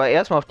gut, aber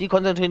erstmal auf die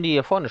konzentrieren, die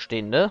hier vorne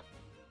stehen, ne?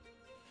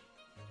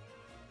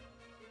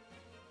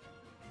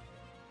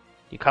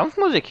 Die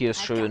Kampfmusik hier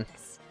ist schön.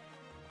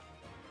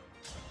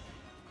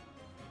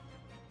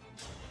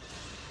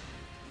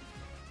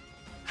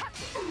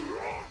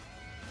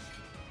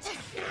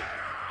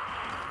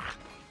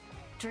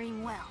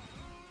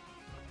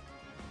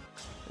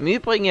 Im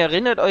Übrigen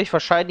erinnert euch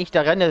wahrscheinlich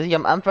daran, dass ich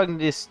am Anfang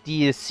des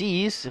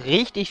DLCs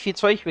richtig viel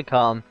Zeug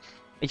bekam.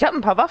 Ich habe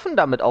ein paar Waffen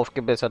damit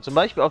aufgebessert. Zum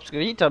Beispiel aufs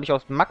Gebiet habe ich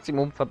aufs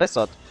Maximum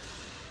verbessert.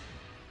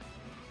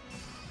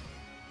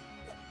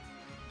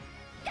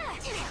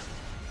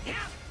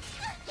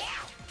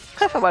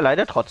 Treffe aber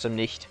leider trotzdem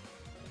nicht.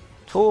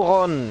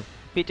 Thoron,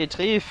 bitte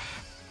triff.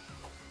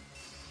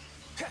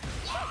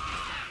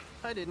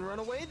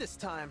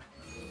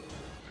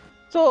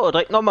 So,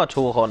 direkt nochmal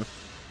Thoron.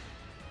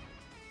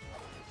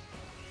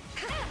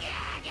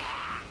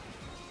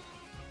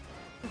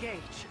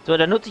 So,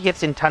 dann nutze ich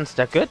jetzt den Tanz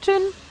der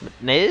Göttin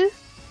mit Nell.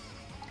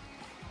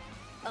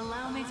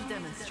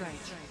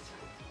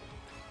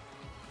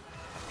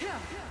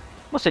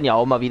 Muss den ja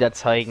auch mal wieder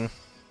zeigen.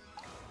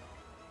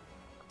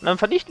 Und dann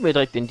vernichten wir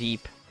direkt den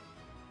Dieb.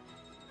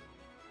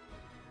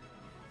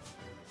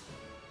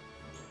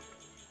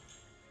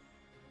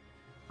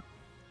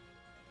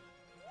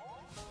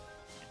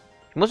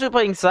 Ich muss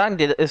übrigens sagen,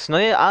 das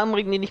neue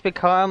Armring, den ich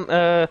bekam,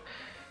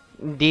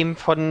 dem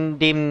von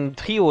dem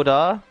Trio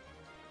da,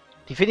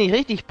 die finde ich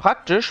richtig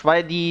praktisch,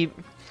 weil die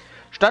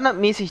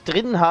standardmäßig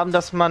drin haben,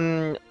 dass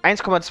man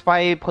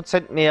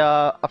 1,2%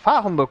 mehr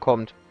Erfahrung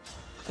bekommt.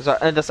 Also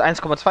das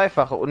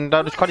 1,2-fache. Und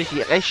dadurch konnte ich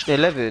die recht schnell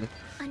leveln.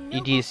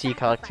 Die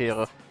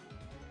DLC-Charaktere.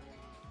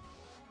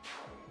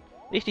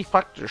 Richtig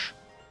praktisch.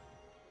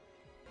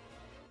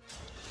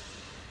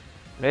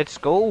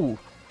 Let's go.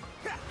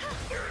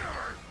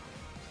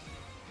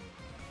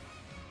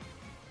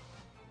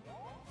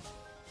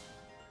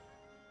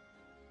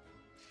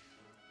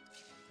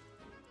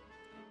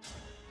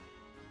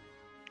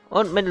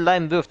 Und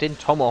Mittelleim wirft den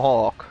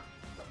Tomahawk.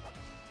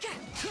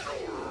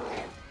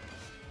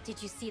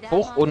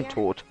 Hoch und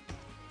tot.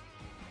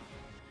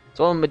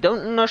 So, mit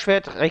dem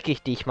Schwert recke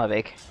ich dich mal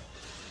weg.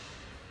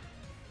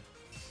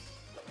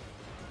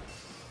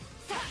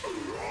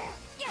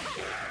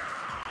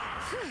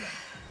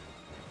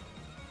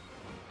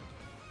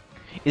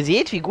 Ihr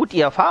seht, wie gut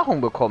die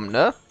Erfahrung bekommen,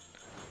 ne?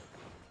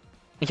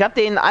 Ich habe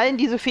denen allen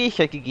diese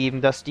Fähigkeit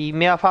gegeben, dass die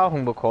mehr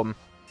Erfahrung bekommen.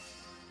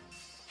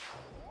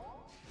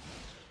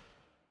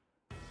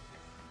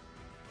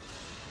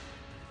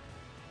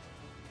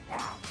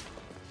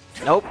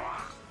 Nope.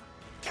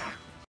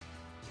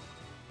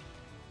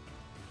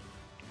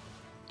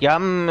 Die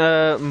haben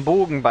einen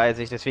Bogen bei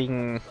sich,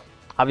 deswegen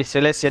habe ich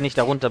Celestia nicht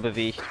darunter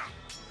bewegt.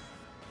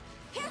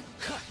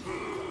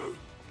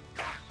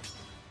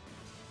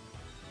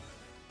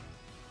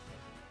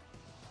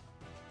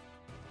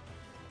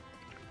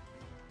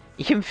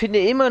 Ich empfinde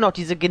immer noch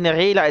diese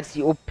Generäle als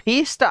die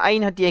OP-ste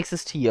Einheit, die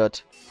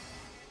existiert.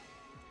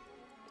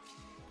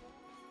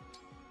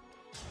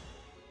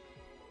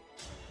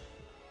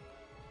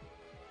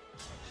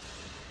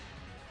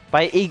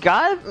 Weil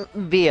egal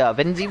wer,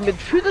 wenn sie mit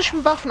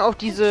physischen Waffen auf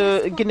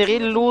diese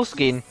Generäle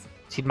losgehen,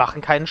 sie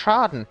machen keinen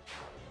Schaden.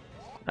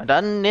 Na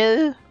dann,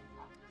 Nell,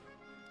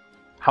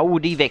 hau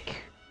die weg.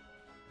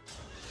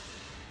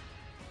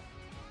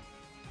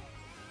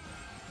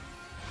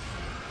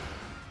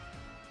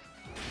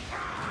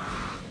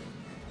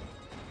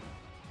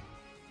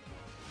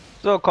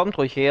 So, kommt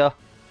ruhig her.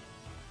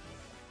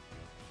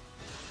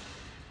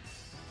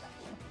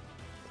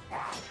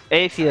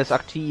 Elfie ist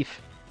aktiv.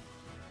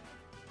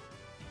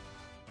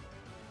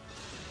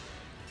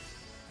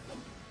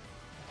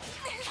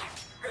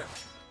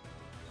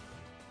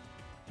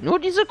 Nur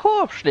diese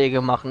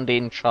Korbschläge machen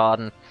den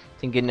Schaden,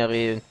 den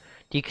Generälen.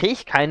 Die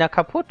kriegt keiner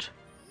kaputt.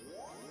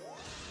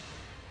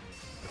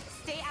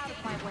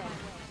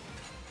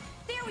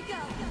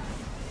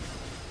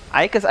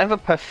 Ike ist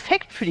einfach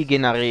perfekt für die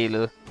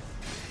Generäle.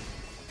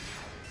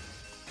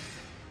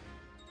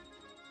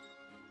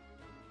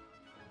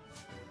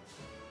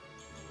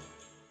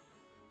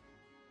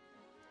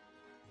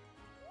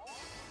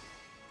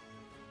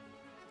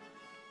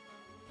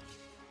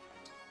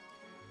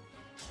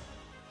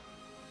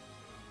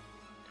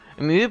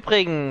 Im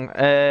Übrigen,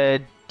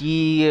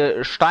 die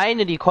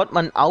Steine, die konnte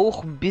man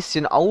auch ein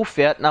bisschen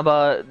aufwerten,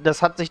 aber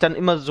das hat sich dann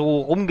immer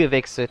so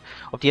rumgewechselt.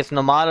 Ob die jetzt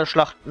normale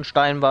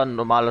Schlachtenstein waren,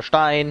 normale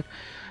Stein.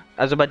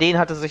 Also bei denen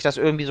hatte sich das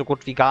irgendwie so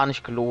gut wie gar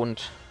nicht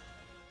gelohnt.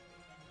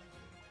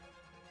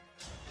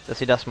 Dass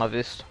ihr das mal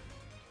wisst.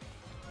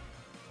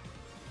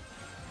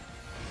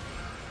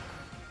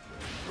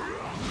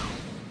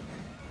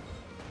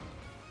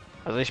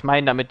 Also ich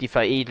meine damit die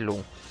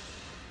Veredelung.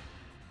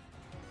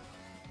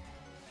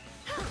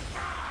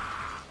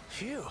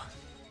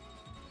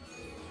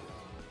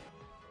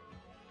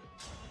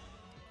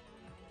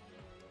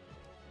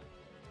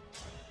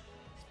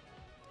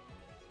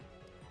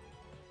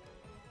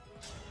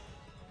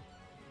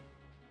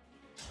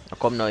 Na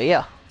komm nur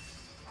her.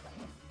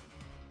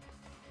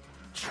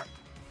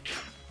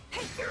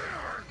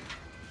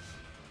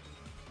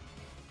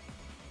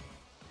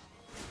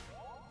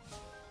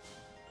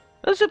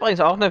 übrigens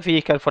auch eine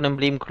Fähigkeit von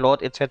Emblem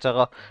Claude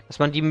etc., dass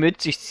man die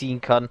mit sich ziehen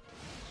kann.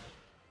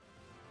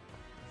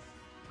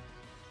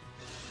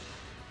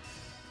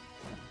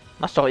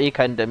 Machst doch eh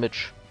keinen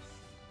Damage.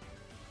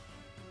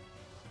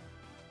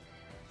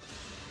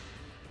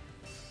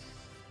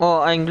 Oh,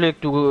 ein Glück,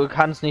 du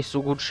kannst nicht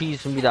so gut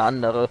schießen wie der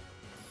andere.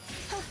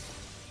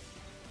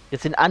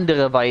 Jetzt sind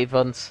andere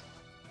Wyverns.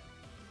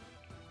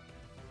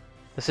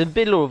 Das sind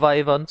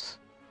Billo-Wyverns.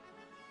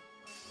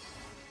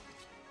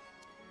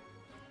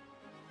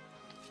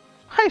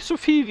 Heißt so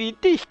viel wie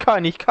dich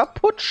kann ich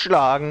kaputt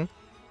schlagen.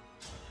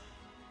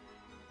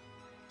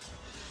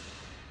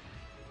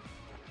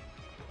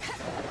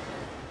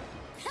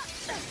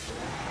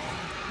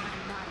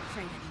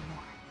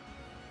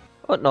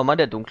 Und nochmal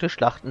der dunkle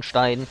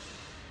Schlachtenstein.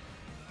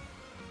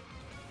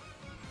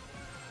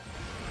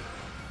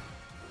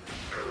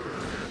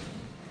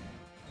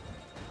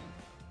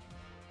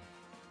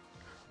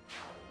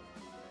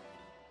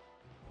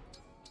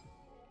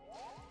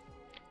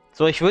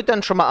 So, ich würde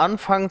dann schon mal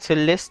anfangen,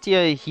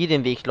 Celestia hier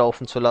den Weg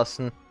laufen zu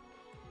lassen.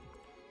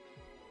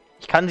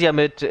 Ich kann sie ja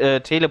mit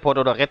Teleport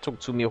oder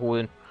Rettung zu mir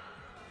holen.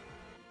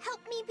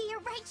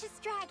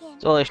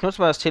 So, ich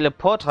nutze mal das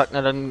Teleport,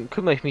 Ragnar, dann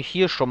kümmere ich mich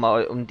hier schon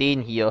mal um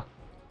den hier.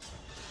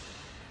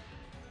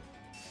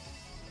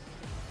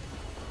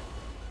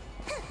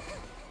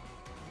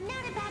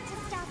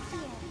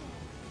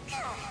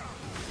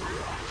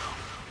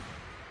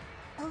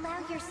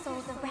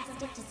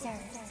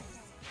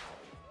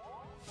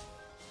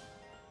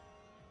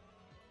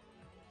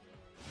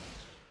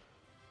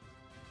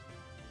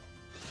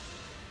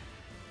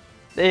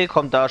 Nee,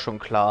 kommt da schon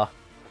klar.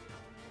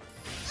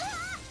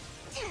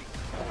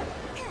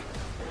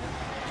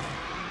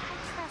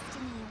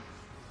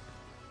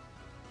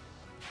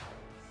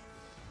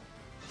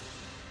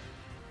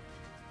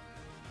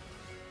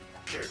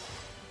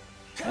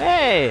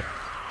 Hey!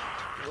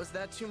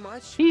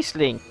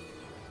 Fiesling!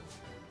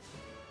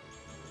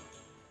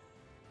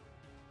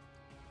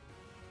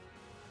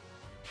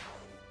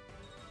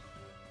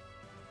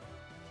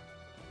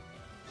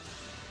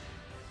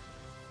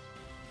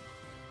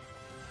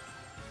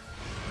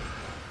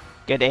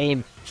 Get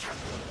aim.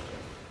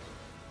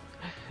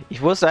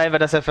 Ich wusste einfach,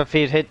 dass er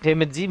verfehlt. Hätte er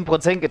mit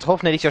 7%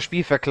 getroffen, hätte ich das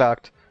Spiel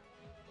verklagt.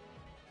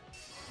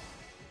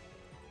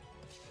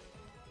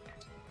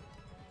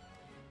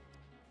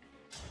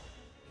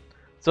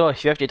 So,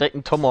 ich werfe dir direkt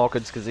einen Tomahawk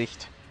ins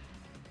Gesicht.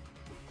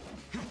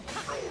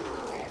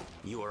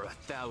 You are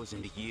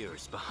 1,000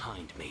 years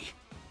behind me.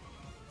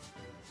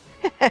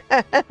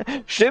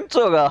 Stimmt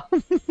sogar.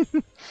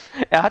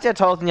 Er hat ja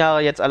 1000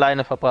 Jahre jetzt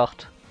alleine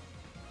verbracht.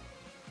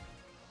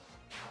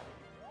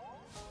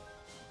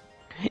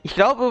 Ich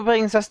glaube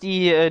übrigens, dass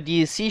die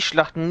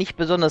DEUTSCH-Schlachten nicht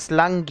besonders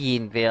lang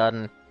gehen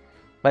werden.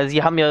 Weil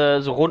sie haben ja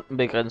so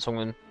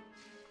Rundenbegrenzungen.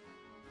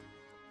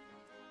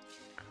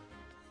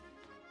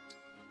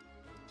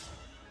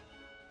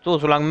 So,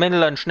 solange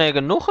Männlein schnell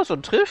genug ist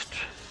und trifft,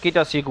 geht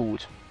das hier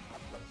gut.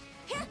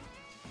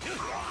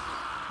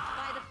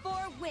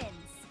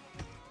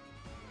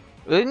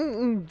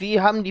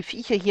 Irgendwie haben die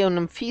Viecher hier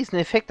einen fiesen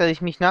Effekt, dass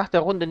ich mich nach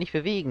der Runde nicht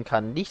bewegen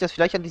kann. Liegt das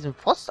vielleicht an diesem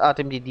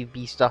Frostatem, den die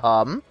Biester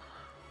haben?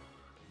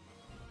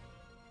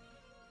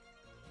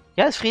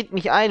 Ja, es friert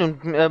mich ein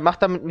und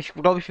macht damit mich,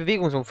 glaube ich,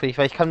 bewegungsunfähig,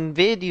 weil ich kann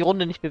die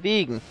Runde nicht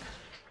bewegen.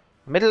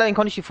 Männlein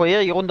konnte ich die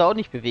vorherige Runde auch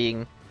nicht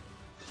bewegen.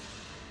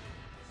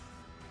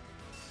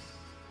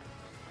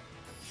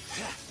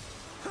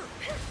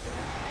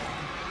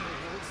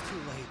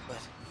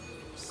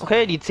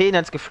 Okay, die 10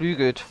 hat's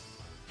geflügelt.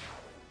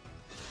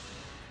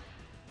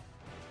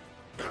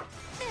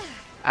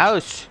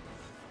 Aus!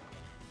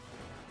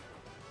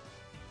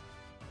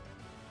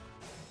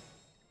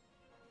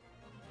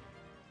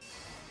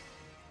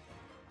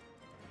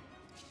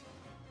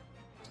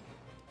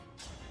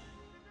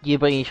 Hier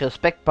bringe ich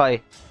Respekt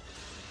bei.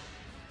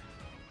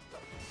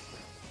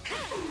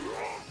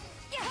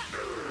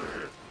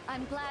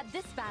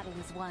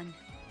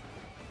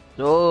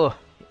 So,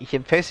 ich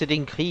empfesse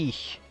den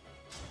Krieg.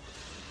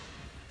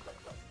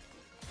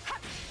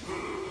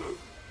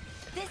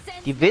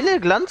 Die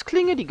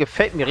Wille-Glanzklinge, die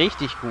gefällt mir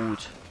richtig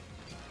gut.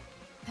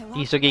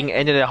 Die ich so gegen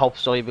Ende der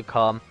Hauptstory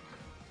bekam.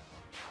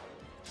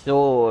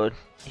 So,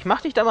 ich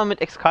mach dich da mal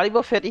mit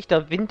Excalibur fertig,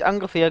 da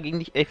Windangriffe ja gegen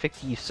dich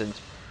effektiv sind.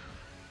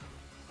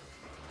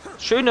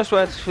 Schön, dass du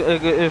als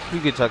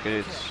Flügeltag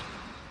giltst.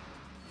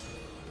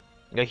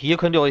 Ja, hier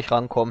könnt ihr euch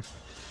rankommen.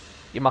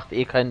 Ihr macht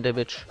eh keinen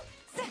Damage.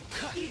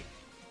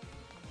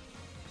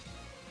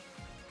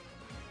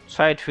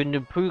 Zeit für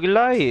eine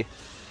Prügelei.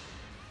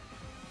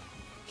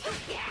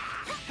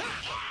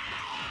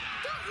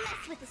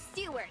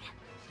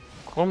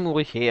 Komm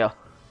ruhig her.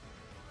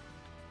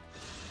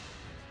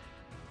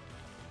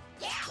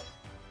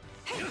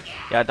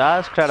 Ja, da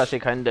ist klar, dass ihr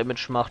keinen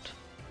Damage macht.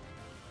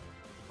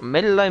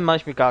 Männlein mache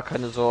ich mir gar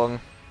keine Sorgen.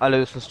 Alle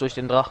höchstens durch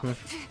den Drachen.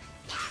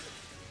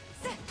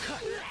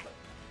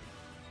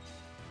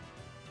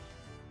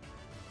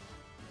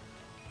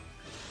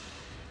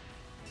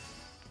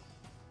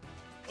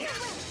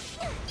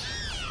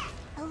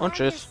 Und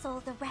tschüss.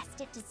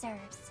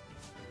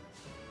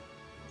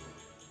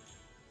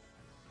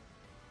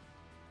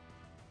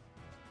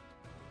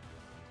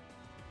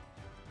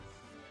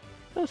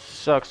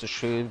 Das sagst du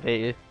schön,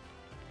 Vale.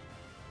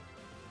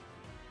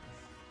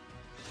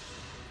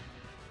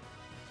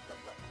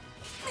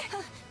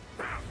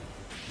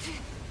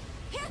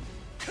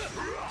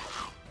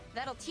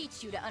 That'll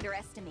teach you to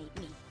underestimate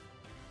me.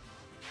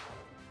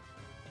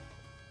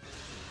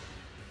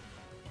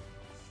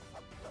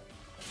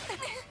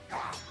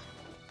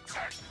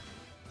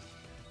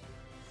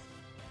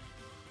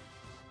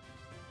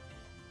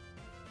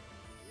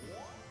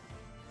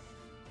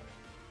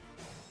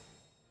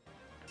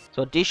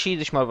 So, die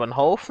schieße ich mal über den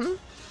Haufen.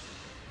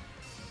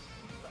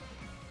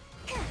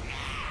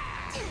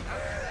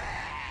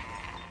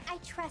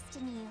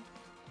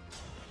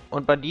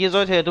 Und bei dir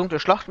sollte der dunkle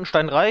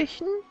Schlachtenstein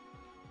reichen?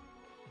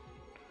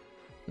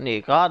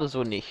 Nee, gerade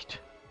so nicht.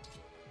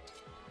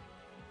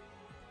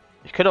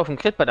 Ich könnte auf einen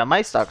Crit bei der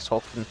Meisterachs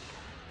hoffen.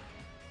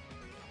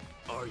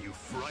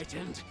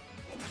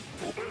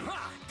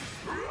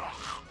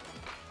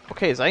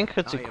 Okay, sein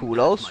Crit sieht cool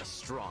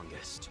aus.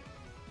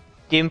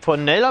 Dem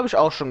von Nell habe ich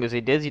auch schon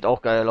gesehen. Der sieht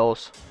auch geil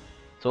aus.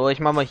 So, ich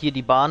mache mal hier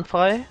die Bahn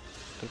frei.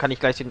 Dann kann ich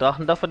gleich den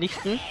Drachen da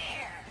vernichten.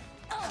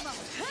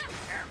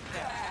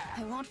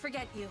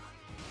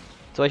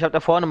 So, ich habe da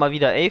vorne mal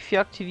wieder Aphie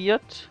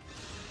aktiviert.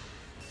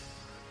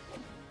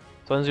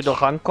 Sollen sie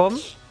doch rankommen?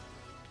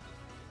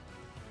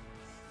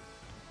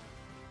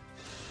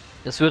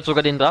 Das wird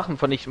sogar den Drachen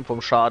vernichten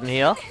vom Schaden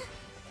her.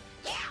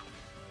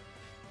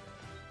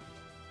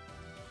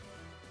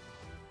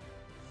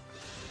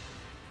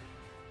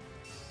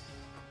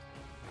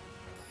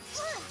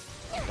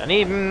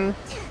 Daneben.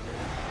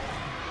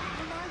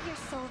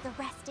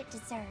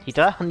 Die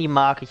Drachen, die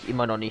mag ich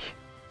immer noch nicht.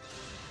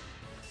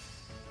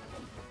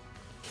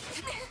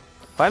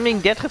 Vor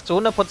allem der trifft zu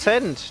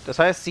 100%. Das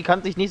heißt, sie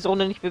kann sich nicht so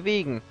nicht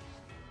bewegen.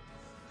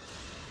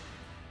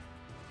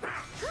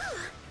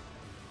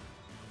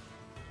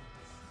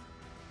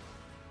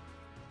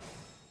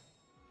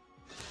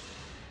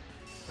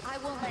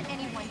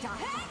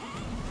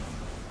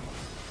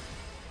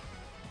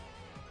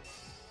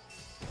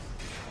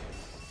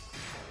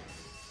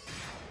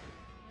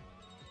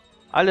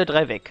 Alle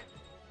drei weg.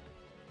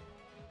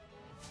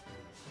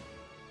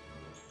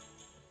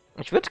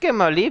 Ich würde gerne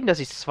mal erleben, dass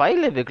ich 2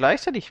 Level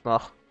gleichzeitig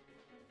mache.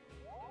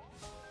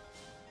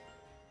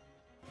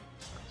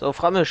 So,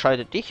 Frammel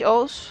scheidet dich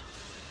aus.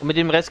 Und mit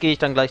dem Rest gehe ich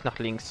dann gleich nach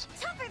links.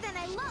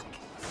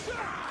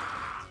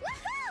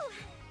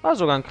 Ah,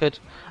 sogar ein Crit.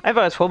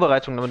 Einfach als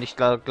Vorbereitung, damit ich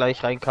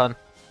gleich rein kann.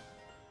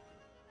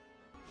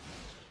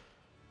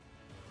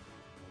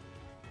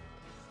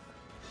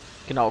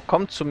 Genau,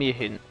 kommt zu mir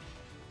hin.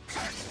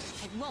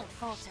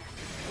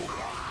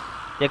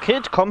 Der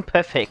Crit kommt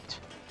perfekt.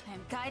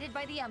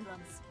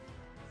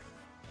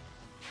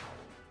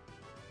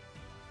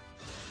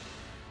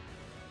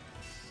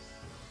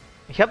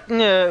 Ich habe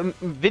eine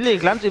Wille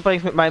Glanz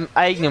übrigens mit meinem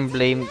eigenen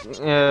Emblem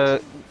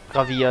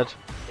graviert.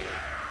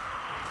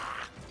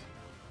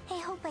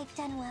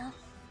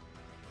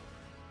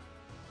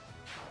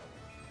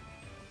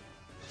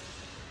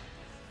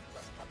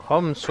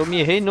 Komm zu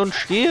mir hin und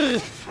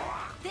stirb.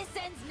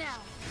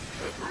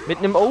 Mit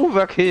einem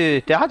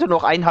Overkill. Der hatte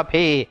noch 1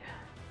 HP.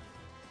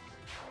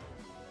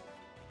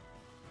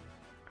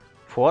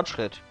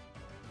 Fortschritt.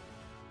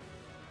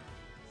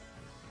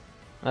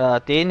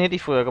 Den hätte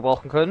ich früher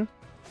gebrauchen können.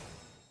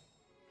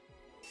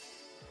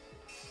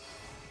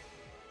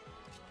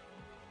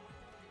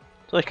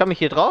 So, ich kann mich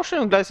hier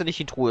draufstellen und gleichzeitig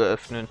die Truhe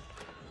öffnen.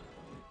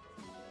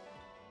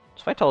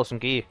 2000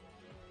 G.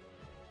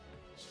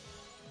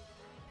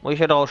 Muss ich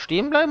ja drauf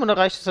stehen bleiben oder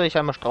reicht es, dass ich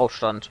einmal drauf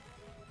stand?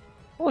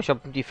 Oh, ich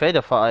habe die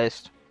Felder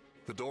vereist.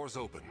 The door's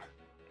open.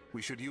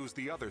 We should use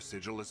the other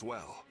sigil as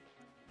well.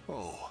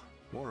 Oh,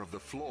 more of the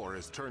floor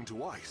is turned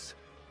to ice.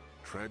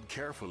 Tread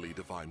carefully,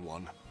 Divine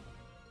One.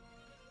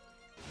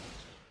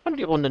 Und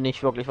die Runde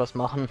nicht wirklich was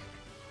machen.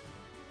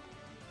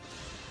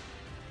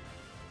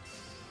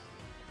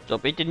 So,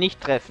 bitte nicht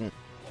treffen.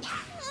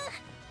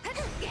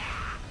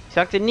 Ich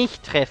sagte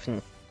nicht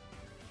treffen.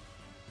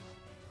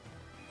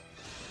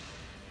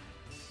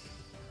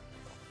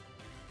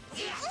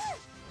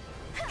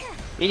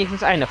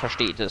 Wenigstens einer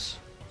versteht es.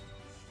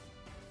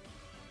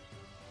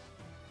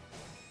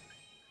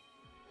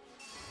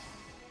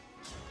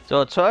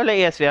 So,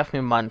 zuallererst werfen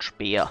wir mal einen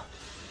Speer.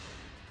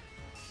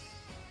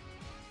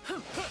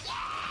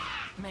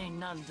 May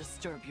none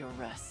disturb your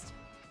rest.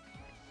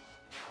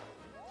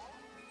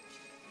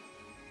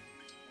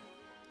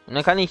 Und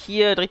dann kann ich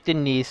hier direkt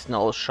den nächsten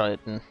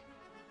ausschalten.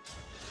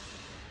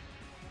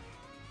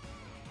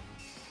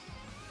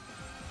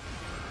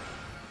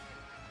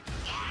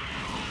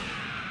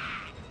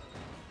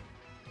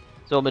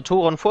 So, mit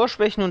Thoron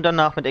vorschwächen und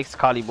danach mit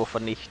Excalibur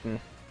vernichten.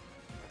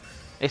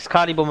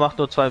 Excalibur macht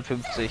nur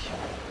 52.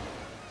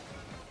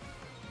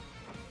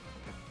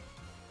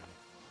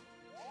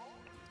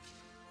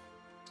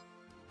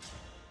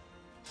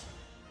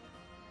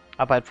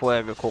 Hab halt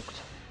vorher geguckt.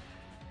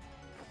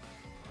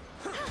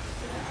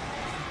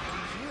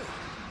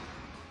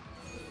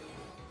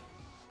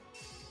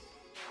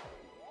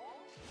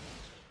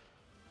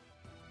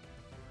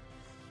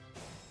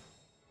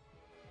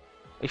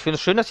 Ich finde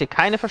es schön, dass hier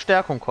keine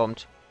Verstärkung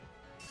kommt.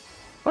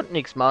 Und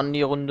nichts machen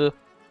die Runde.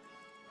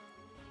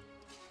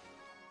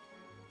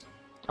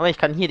 Aber ich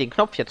kann hier den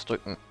Knopf jetzt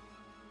drücken.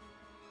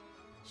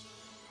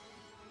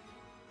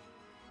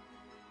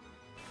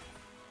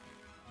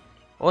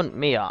 Und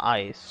mehr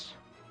Eis.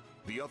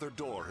 The other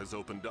door has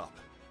opened up.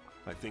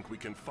 I think we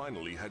can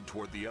finally head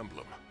toward the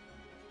emblem.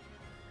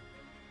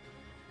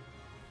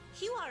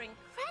 You are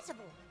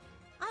incredible.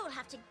 I will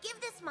have to give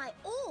this my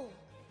all.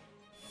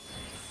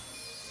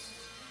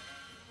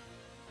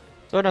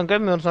 So, dann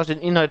gönnen wir uns noch den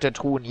Inhalt der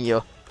Truhen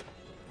hier.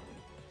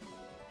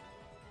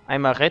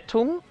 Einmal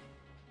Rettung.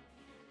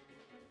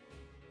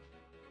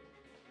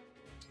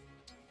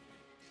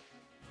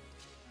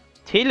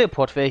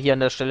 Teleport wäre hier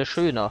an der Stelle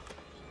schöner.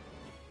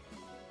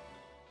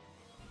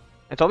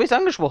 Als ob ich es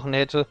angesprochen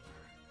hätte.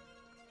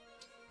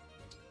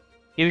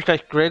 Gebe ich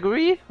gleich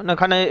Gregory und dann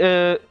kann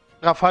er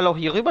Raphael auch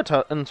hier rüber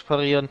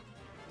transferieren.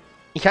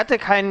 Ich hatte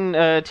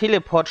keinen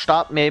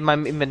Teleport-Start mehr in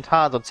meinem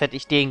Inventar, sonst hätte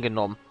ich den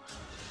genommen.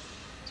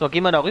 So,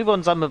 gehen wir da rüber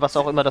und sammeln, was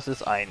auch immer das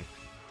ist, ein.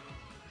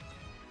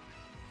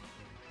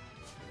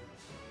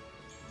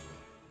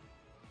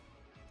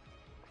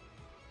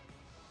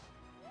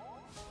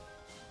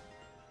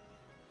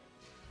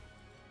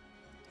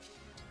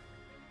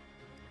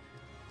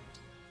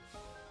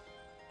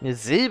 Eine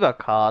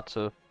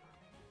Silberkarte.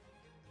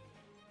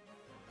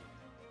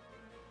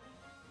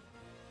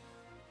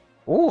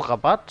 Oh,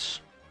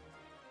 Rabatt.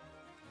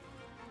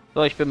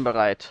 So, ich bin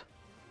bereit.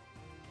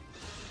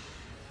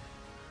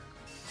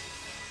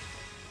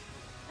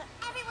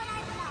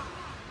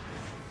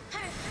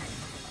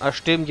 Ah,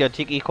 stimmt, ja,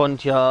 Tiki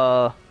konnte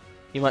ja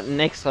jemanden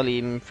extra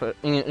Leben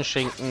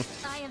schenken.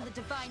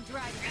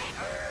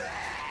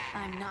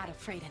 I'm not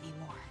afraid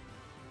anymore.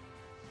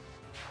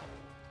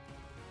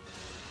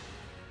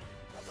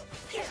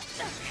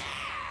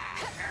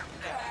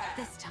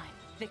 This time,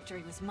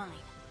 victory was mine.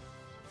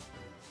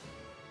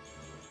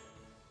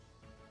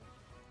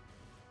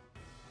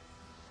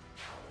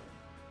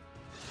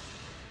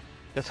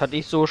 Das hat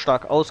ich so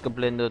stark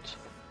ausgeblendet.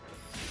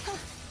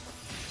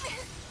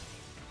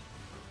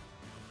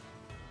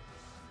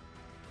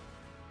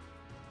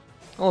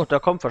 Oh, da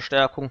kommt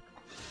Verstärkung.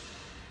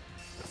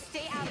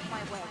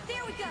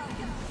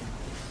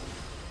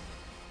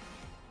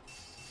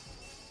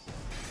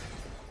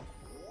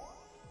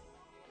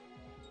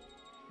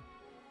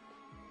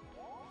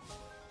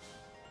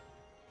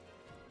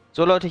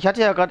 So Leute, ich hatte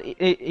ja gerade,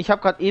 ich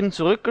habe gerade eben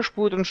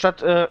zurückgespult und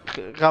statt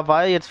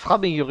Raval jetzt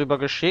Frabbe hier rüber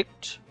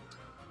geschickt.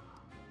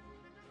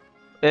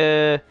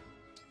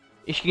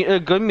 Ich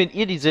gönne mit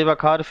ihr die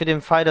Silberkarte für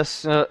den Fall,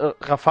 dass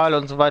Raphael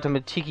und so weiter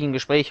mit Tiki ein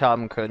Gespräch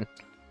haben können.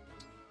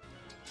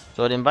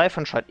 So, den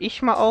Beifang schalte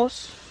ich mal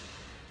aus.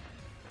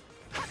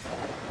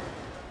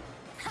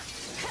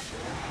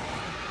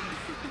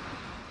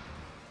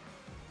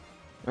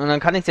 Und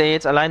dann kann ich es ja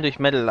jetzt allein durch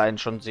Meadowline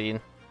schon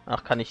sehen.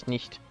 Ach, kann ich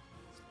nicht.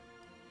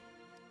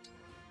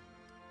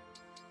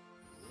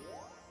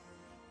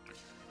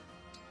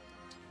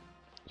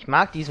 Ich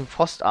mag diesen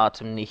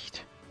Frostatem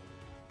nicht.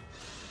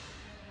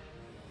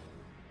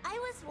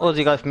 Oh,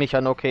 sie greift mich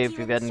an. Okay,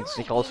 wir werden es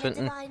nicht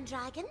rausfinden.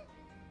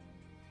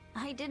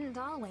 I didn't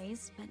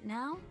always, but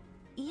now,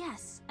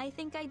 yes, I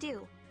think I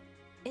do.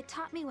 It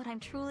taught me what I'm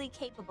truly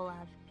capable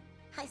of.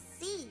 I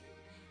see.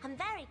 I'm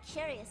very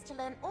curious to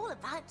learn all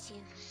about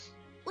you.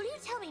 Will you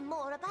tell me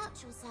more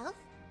about yourself?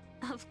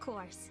 Of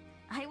course.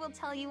 I will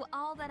tell you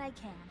all that I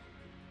can.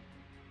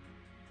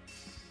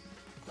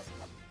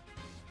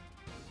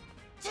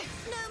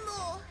 No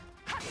more.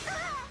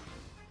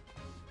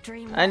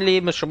 Ein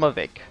Leben ist schon mal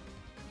weg.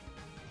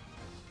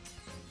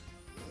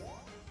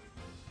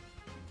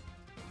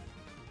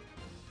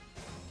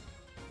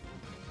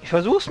 Ich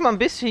versuch's mal ein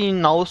bisschen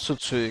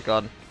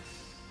hinauszuzögern.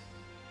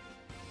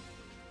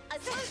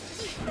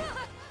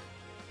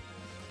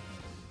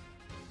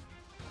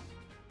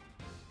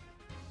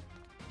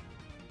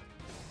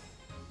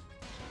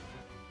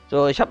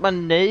 So, ich habe mal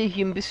Nell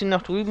hier ein bisschen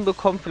nach drüben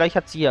bekommen. Vielleicht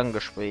hat sie ja ein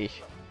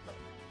Gespräch.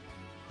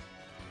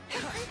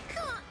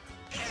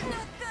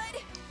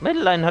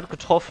 Madeline hat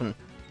getroffen.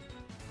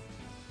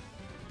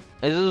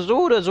 Also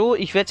so oder so,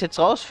 ich werde es jetzt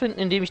rausfinden,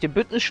 indem ich den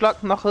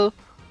Bündnisschlag mache.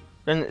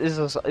 Dann ist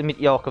es mit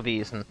ihr auch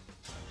gewesen.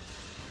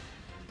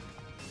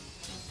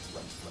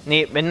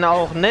 Nee, wenn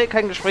auch Nell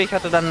kein Gespräch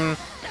hatte, dann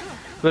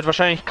wird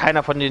wahrscheinlich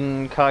keiner von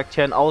den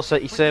Charakteren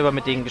außer ich selber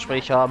mit denen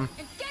Gespräch haben.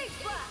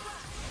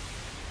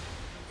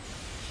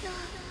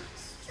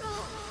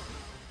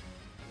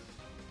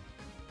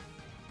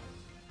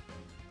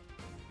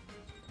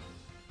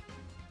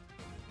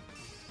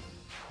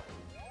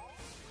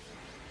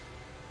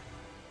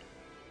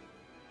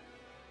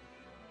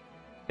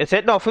 Es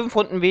hätten auch 5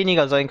 Runden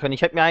weniger sein können.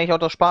 Ich hätte mir eigentlich auch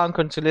das sparen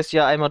können,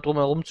 Celestia einmal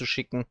drumherum zu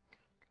schicken.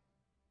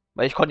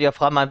 Weil ich konnte ja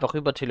Framme einfach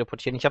rüber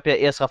teleportieren. Ich habe ja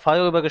erst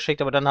Raphael rüber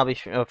geschickt, aber dann habe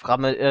ich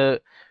Framme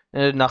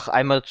nach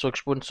einmal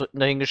zurückspulen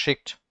dahin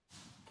geschickt.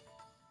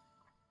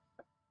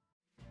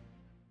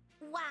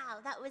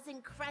 Wow, that was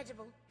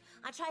incredible.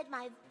 I tried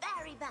my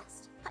very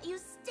best, but you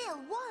still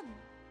won.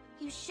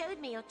 You showed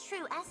me your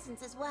true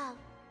essence as well.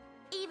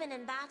 Even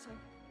in battle,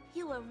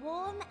 you were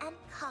warm and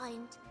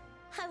kind.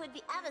 I would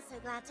be ever so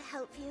glad to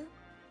help you.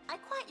 I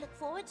quite look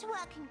forward to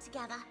working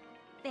together.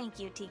 Thank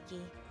you,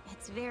 Tiki.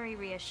 It's very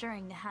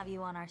reassuring to have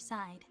you on our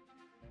side.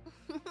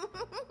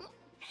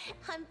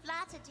 I'm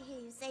flattered to hear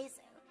you say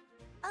so.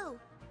 Oh,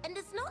 and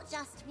it's not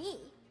just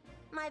me.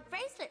 My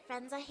bracelet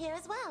friends are here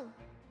as well.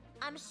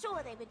 I'm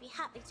sure they would be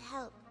happy to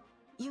help.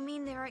 You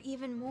mean there are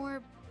even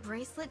more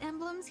bracelet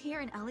emblems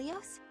here in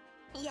Elyos?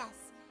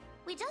 Yes,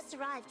 we just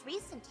arrived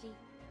recently.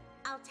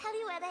 I'll tell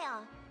you where they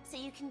are, so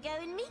you can go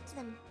and meet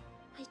them.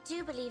 I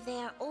do believe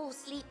they are all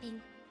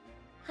sleeping.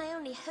 I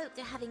only hope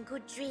they're having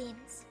good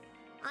dreams.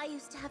 I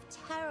used to have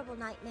terrible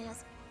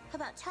nightmares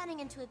about turning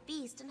into a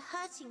beast and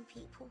hurting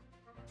people.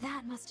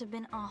 That must have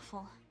been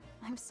awful.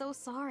 I'm so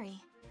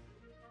sorry.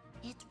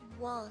 It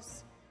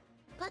was.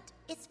 But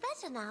it's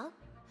better now.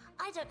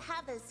 I don't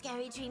have those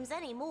scary dreams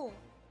anymore.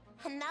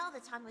 And now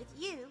that I'm with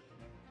you,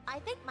 I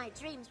think my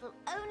dreams will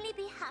only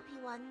be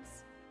happy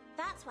ones.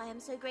 That's why I'm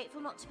so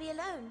grateful not to be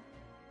alone.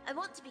 I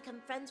want to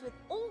become friends with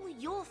all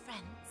your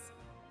friends.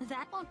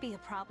 That won't be a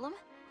problem.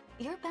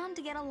 You're bound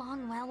to get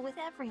along well with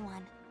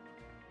everyone.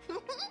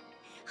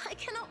 I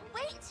cannot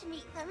wait to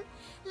meet them.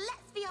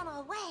 Let's be on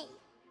our way.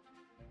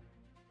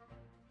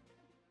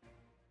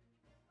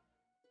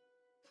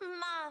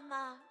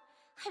 Mama,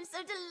 I'm so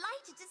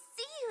delighted to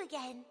see you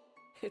again.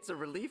 It's a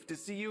relief to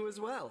see you as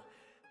well.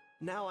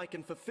 Now I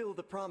can fulfill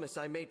the promise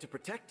I made to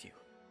protect you.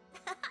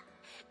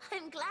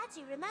 I'm glad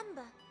you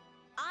remember.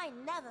 I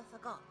never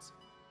forgot.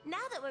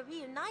 Now that we're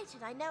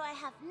reunited, I know I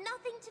have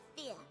nothing to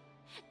fear.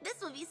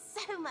 This will be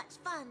so much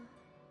fun.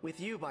 With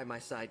you by my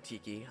side,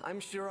 Tiki, I'm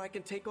sure I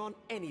can take on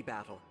any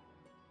battle.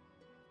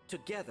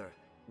 Together,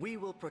 we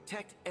will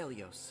protect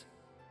Elyos.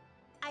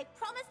 I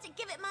promise to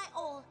give it my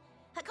all.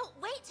 I can't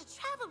wait to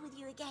travel with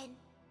you again.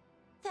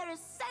 There is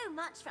so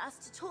much for us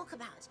to talk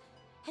about,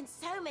 and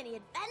so many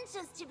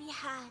adventures to be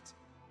had.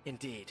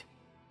 Indeed.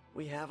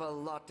 We have a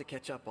lot to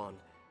catch up on,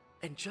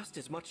 and just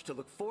as much to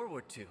look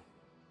forward to.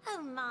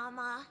 Oh,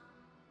 Mama.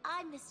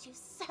 I missed you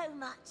so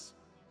much.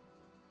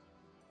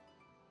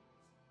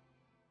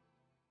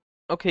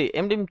 Okay,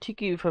 Emblem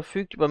Tiki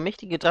verfügt über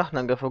mächtige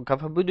Drachenangriffe und kann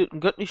Verbündeten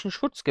göttlichen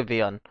Schutz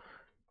gewähren.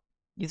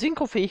 Die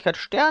Synchrofähigkeit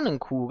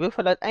Sternenkugel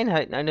verleiht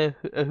Einheiten eine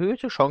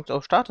erhöhte Chance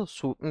auf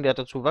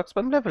Statuswertezuwachs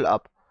beim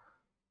Level-Up.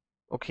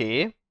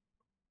 Okay.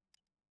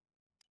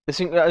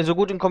 Deswegen also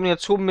gut in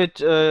Kombination mit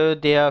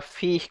der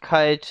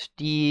Fähigkeit,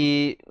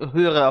 die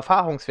höhere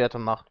Erfahrungswerte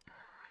macht.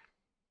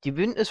 Die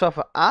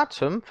Bündniswaffe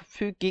Atem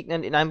fügt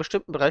Gegnern in einem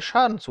bestimmten Bereich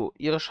Schaden zu.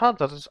 Ihre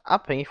Schadenssatz ist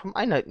abhängig vom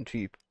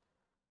Einheitentyp.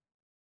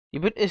 Die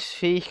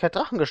Bündnisfähigkeit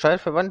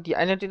Drachengestalt verwandelt die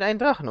Einheit in einen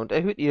Drachen und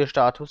erhöht ihre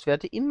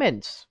Statuswerte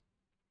immens.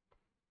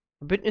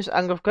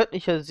 Bündnisangriff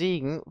Göttlicher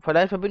Segen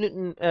verleiht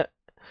Verbündeten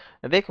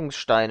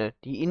Erweckungssteine,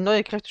 die ihnen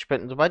neue Kräfte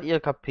spenden, sobald ihre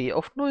KP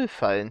auf 0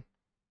 fallen.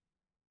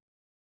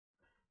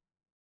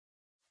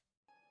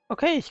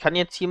 Okay, ich kann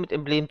jetzt hier mit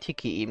Emblem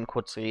Tiki eben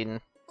kurz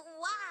reden.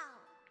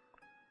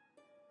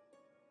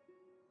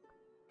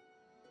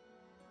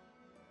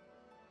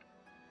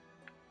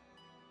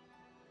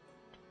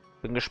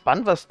 Bin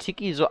gespannt, was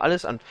Tiki so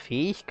alles an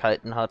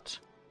Fähigkeiten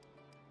hat.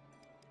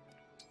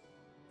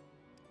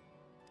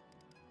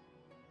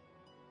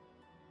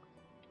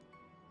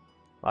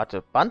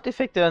 Warte,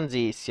 Banddefekte, dann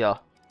sehe ich es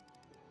ja.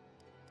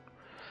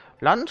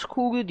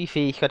 Landkugel, die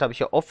Fähigkeit habe ich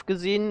ja oft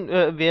gesehen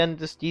während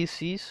des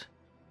DCs.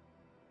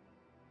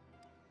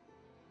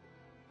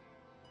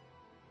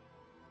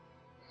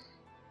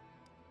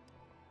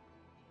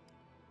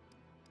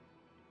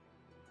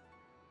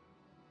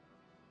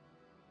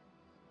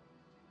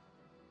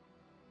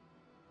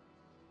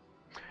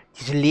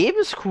 Diese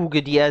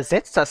Lebenskugel, die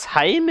ersetzt das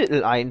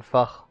Heilmittel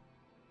einfach.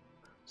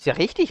 Ist ja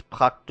richtig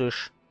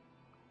praktisch.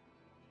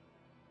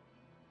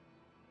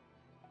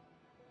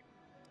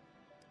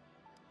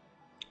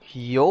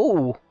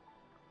 Jo.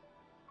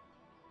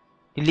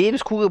 Die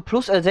Lebenskugel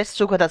plus ersetzt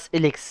sogar das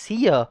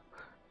Elixier.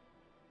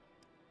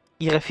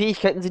 Ihre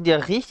Fähigkeiten sind ja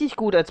richtig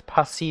gut als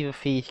passive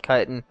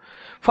Fähigkeiten.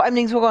 Vor allen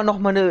Dingen sogar noch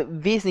mal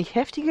eine wesentlich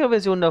heftigere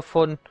Version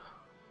davon.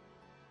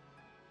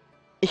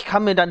 Ich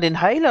kann mir dann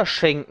den Heiler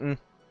schenken.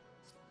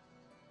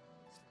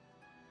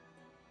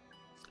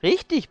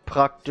 Richtig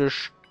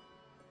praktisch.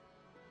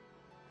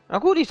 Na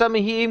gut, ich sammle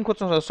hier eben kurz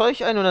noch das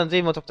Zeug ein und dann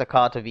sehen wir uns auf der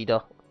Karte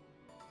wieder.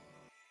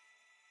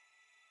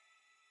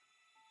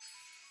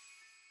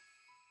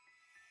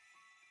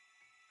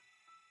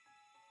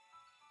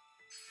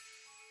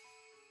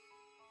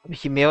 Habe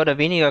ich hier mehr oder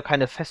weniger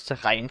keine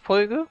feste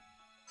Reihenfolge?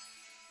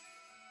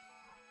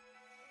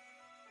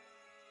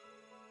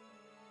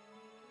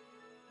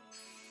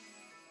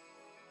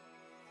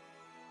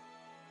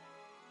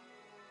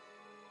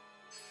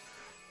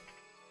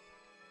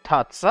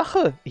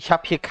 Tatsache, ich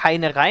habe hier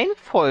keine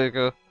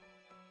Reihenfolge.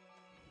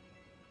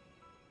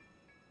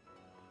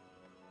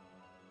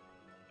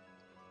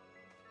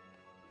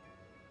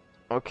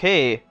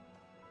 Okay.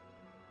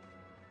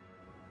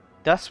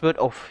 Das wird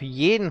auf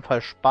jeden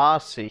Fall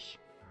spaßig.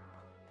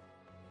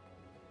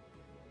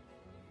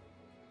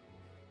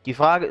 Die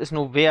Frage ist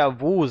nur, wer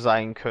wo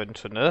sein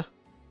könnte, ne?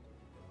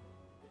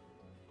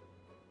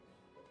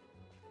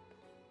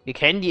 Wir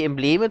kennen die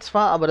Embleme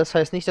zwar, aber das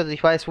heißt nicht, dass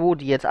ich weiß, wo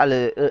die jetzt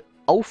alle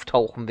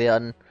auftauchen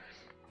werden.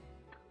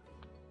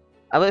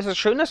 Aber es ist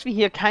schön, dass wir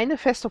hier keine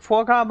feste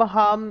Vorgabe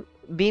haben,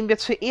 wen wir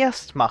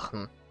zuerst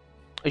machen.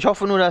 Ich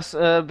hoffe nur, dass,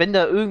 wenn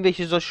da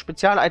irgendwelche solche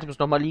Spezial-Items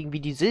nochmal liegen, wie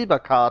die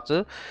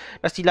Silberkarte,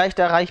 dass die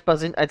leichter erreichbar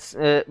sind als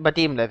bei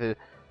dem Level.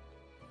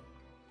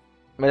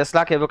 Weil das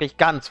lag ja wirklich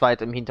ganz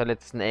weit im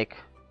hinterletzten Eck.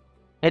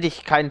 Hätte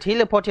ich keinen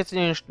Teleport jetzt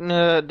in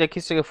der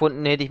Kiste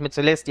gefunden, hätte ich mit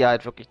Celestia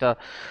halt wirklich da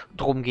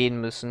drum gehen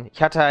müssen.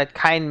 Ich hatte halt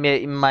keinen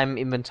mehr in meinem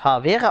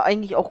Inventar. Wäre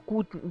eigentlich auch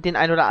gut, den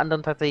einen oder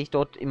anderen tatsächlich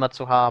dort immer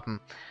zu haben.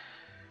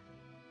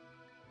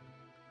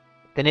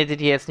 Dann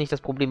hättet ihr jetzt nicht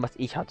das Problem, was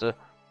ich hatte.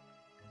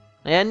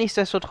 Naja,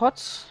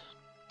 nichtsdestotrotz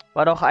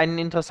war doch ein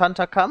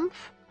interessanter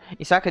Kampf.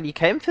 Ich sage ja, die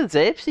Kämpfe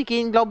selbst, die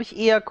gehen, glaube ich,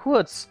 eher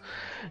kurz.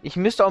 Ich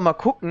müsste auch mal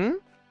gucken.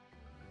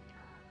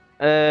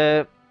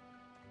 Ja,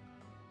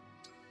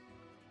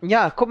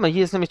 guck mal,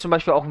 hier ist nämlich zum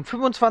Beispiel auch eine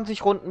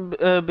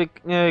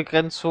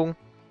 25-Runden-Begrenzung.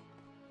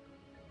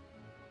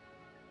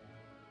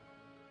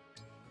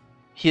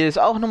 Hier ist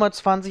auch Nummer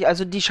 20.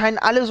 Also die scheinen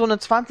alle so eine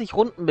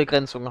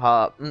 20-Runden-Begrenzung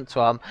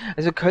zu haben.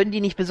 Also können die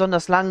nicht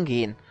besonders lang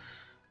gehen.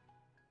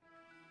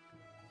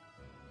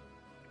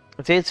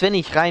 Selbst wenn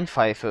ich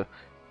reinpfeife.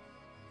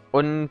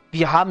 Und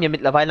wir haben ja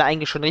mittlerweile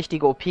eigentlich schon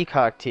richtige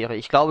OP-Charaktere.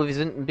 Ich glaube, wir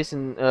sind ein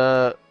bisschen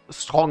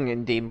strong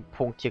in dem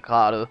Punkt hier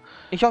gerade.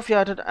 Ich hoffe, ihr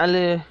hattet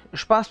alle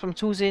Spaß beim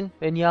Zusehen.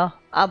 Wenn ja,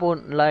 Abo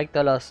und ein Like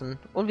da lassen.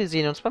 Und wir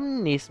sehen uns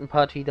beim nächsten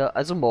Part wieder,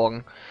 also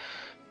morgen.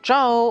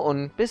 Ciao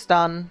und bis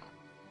dann.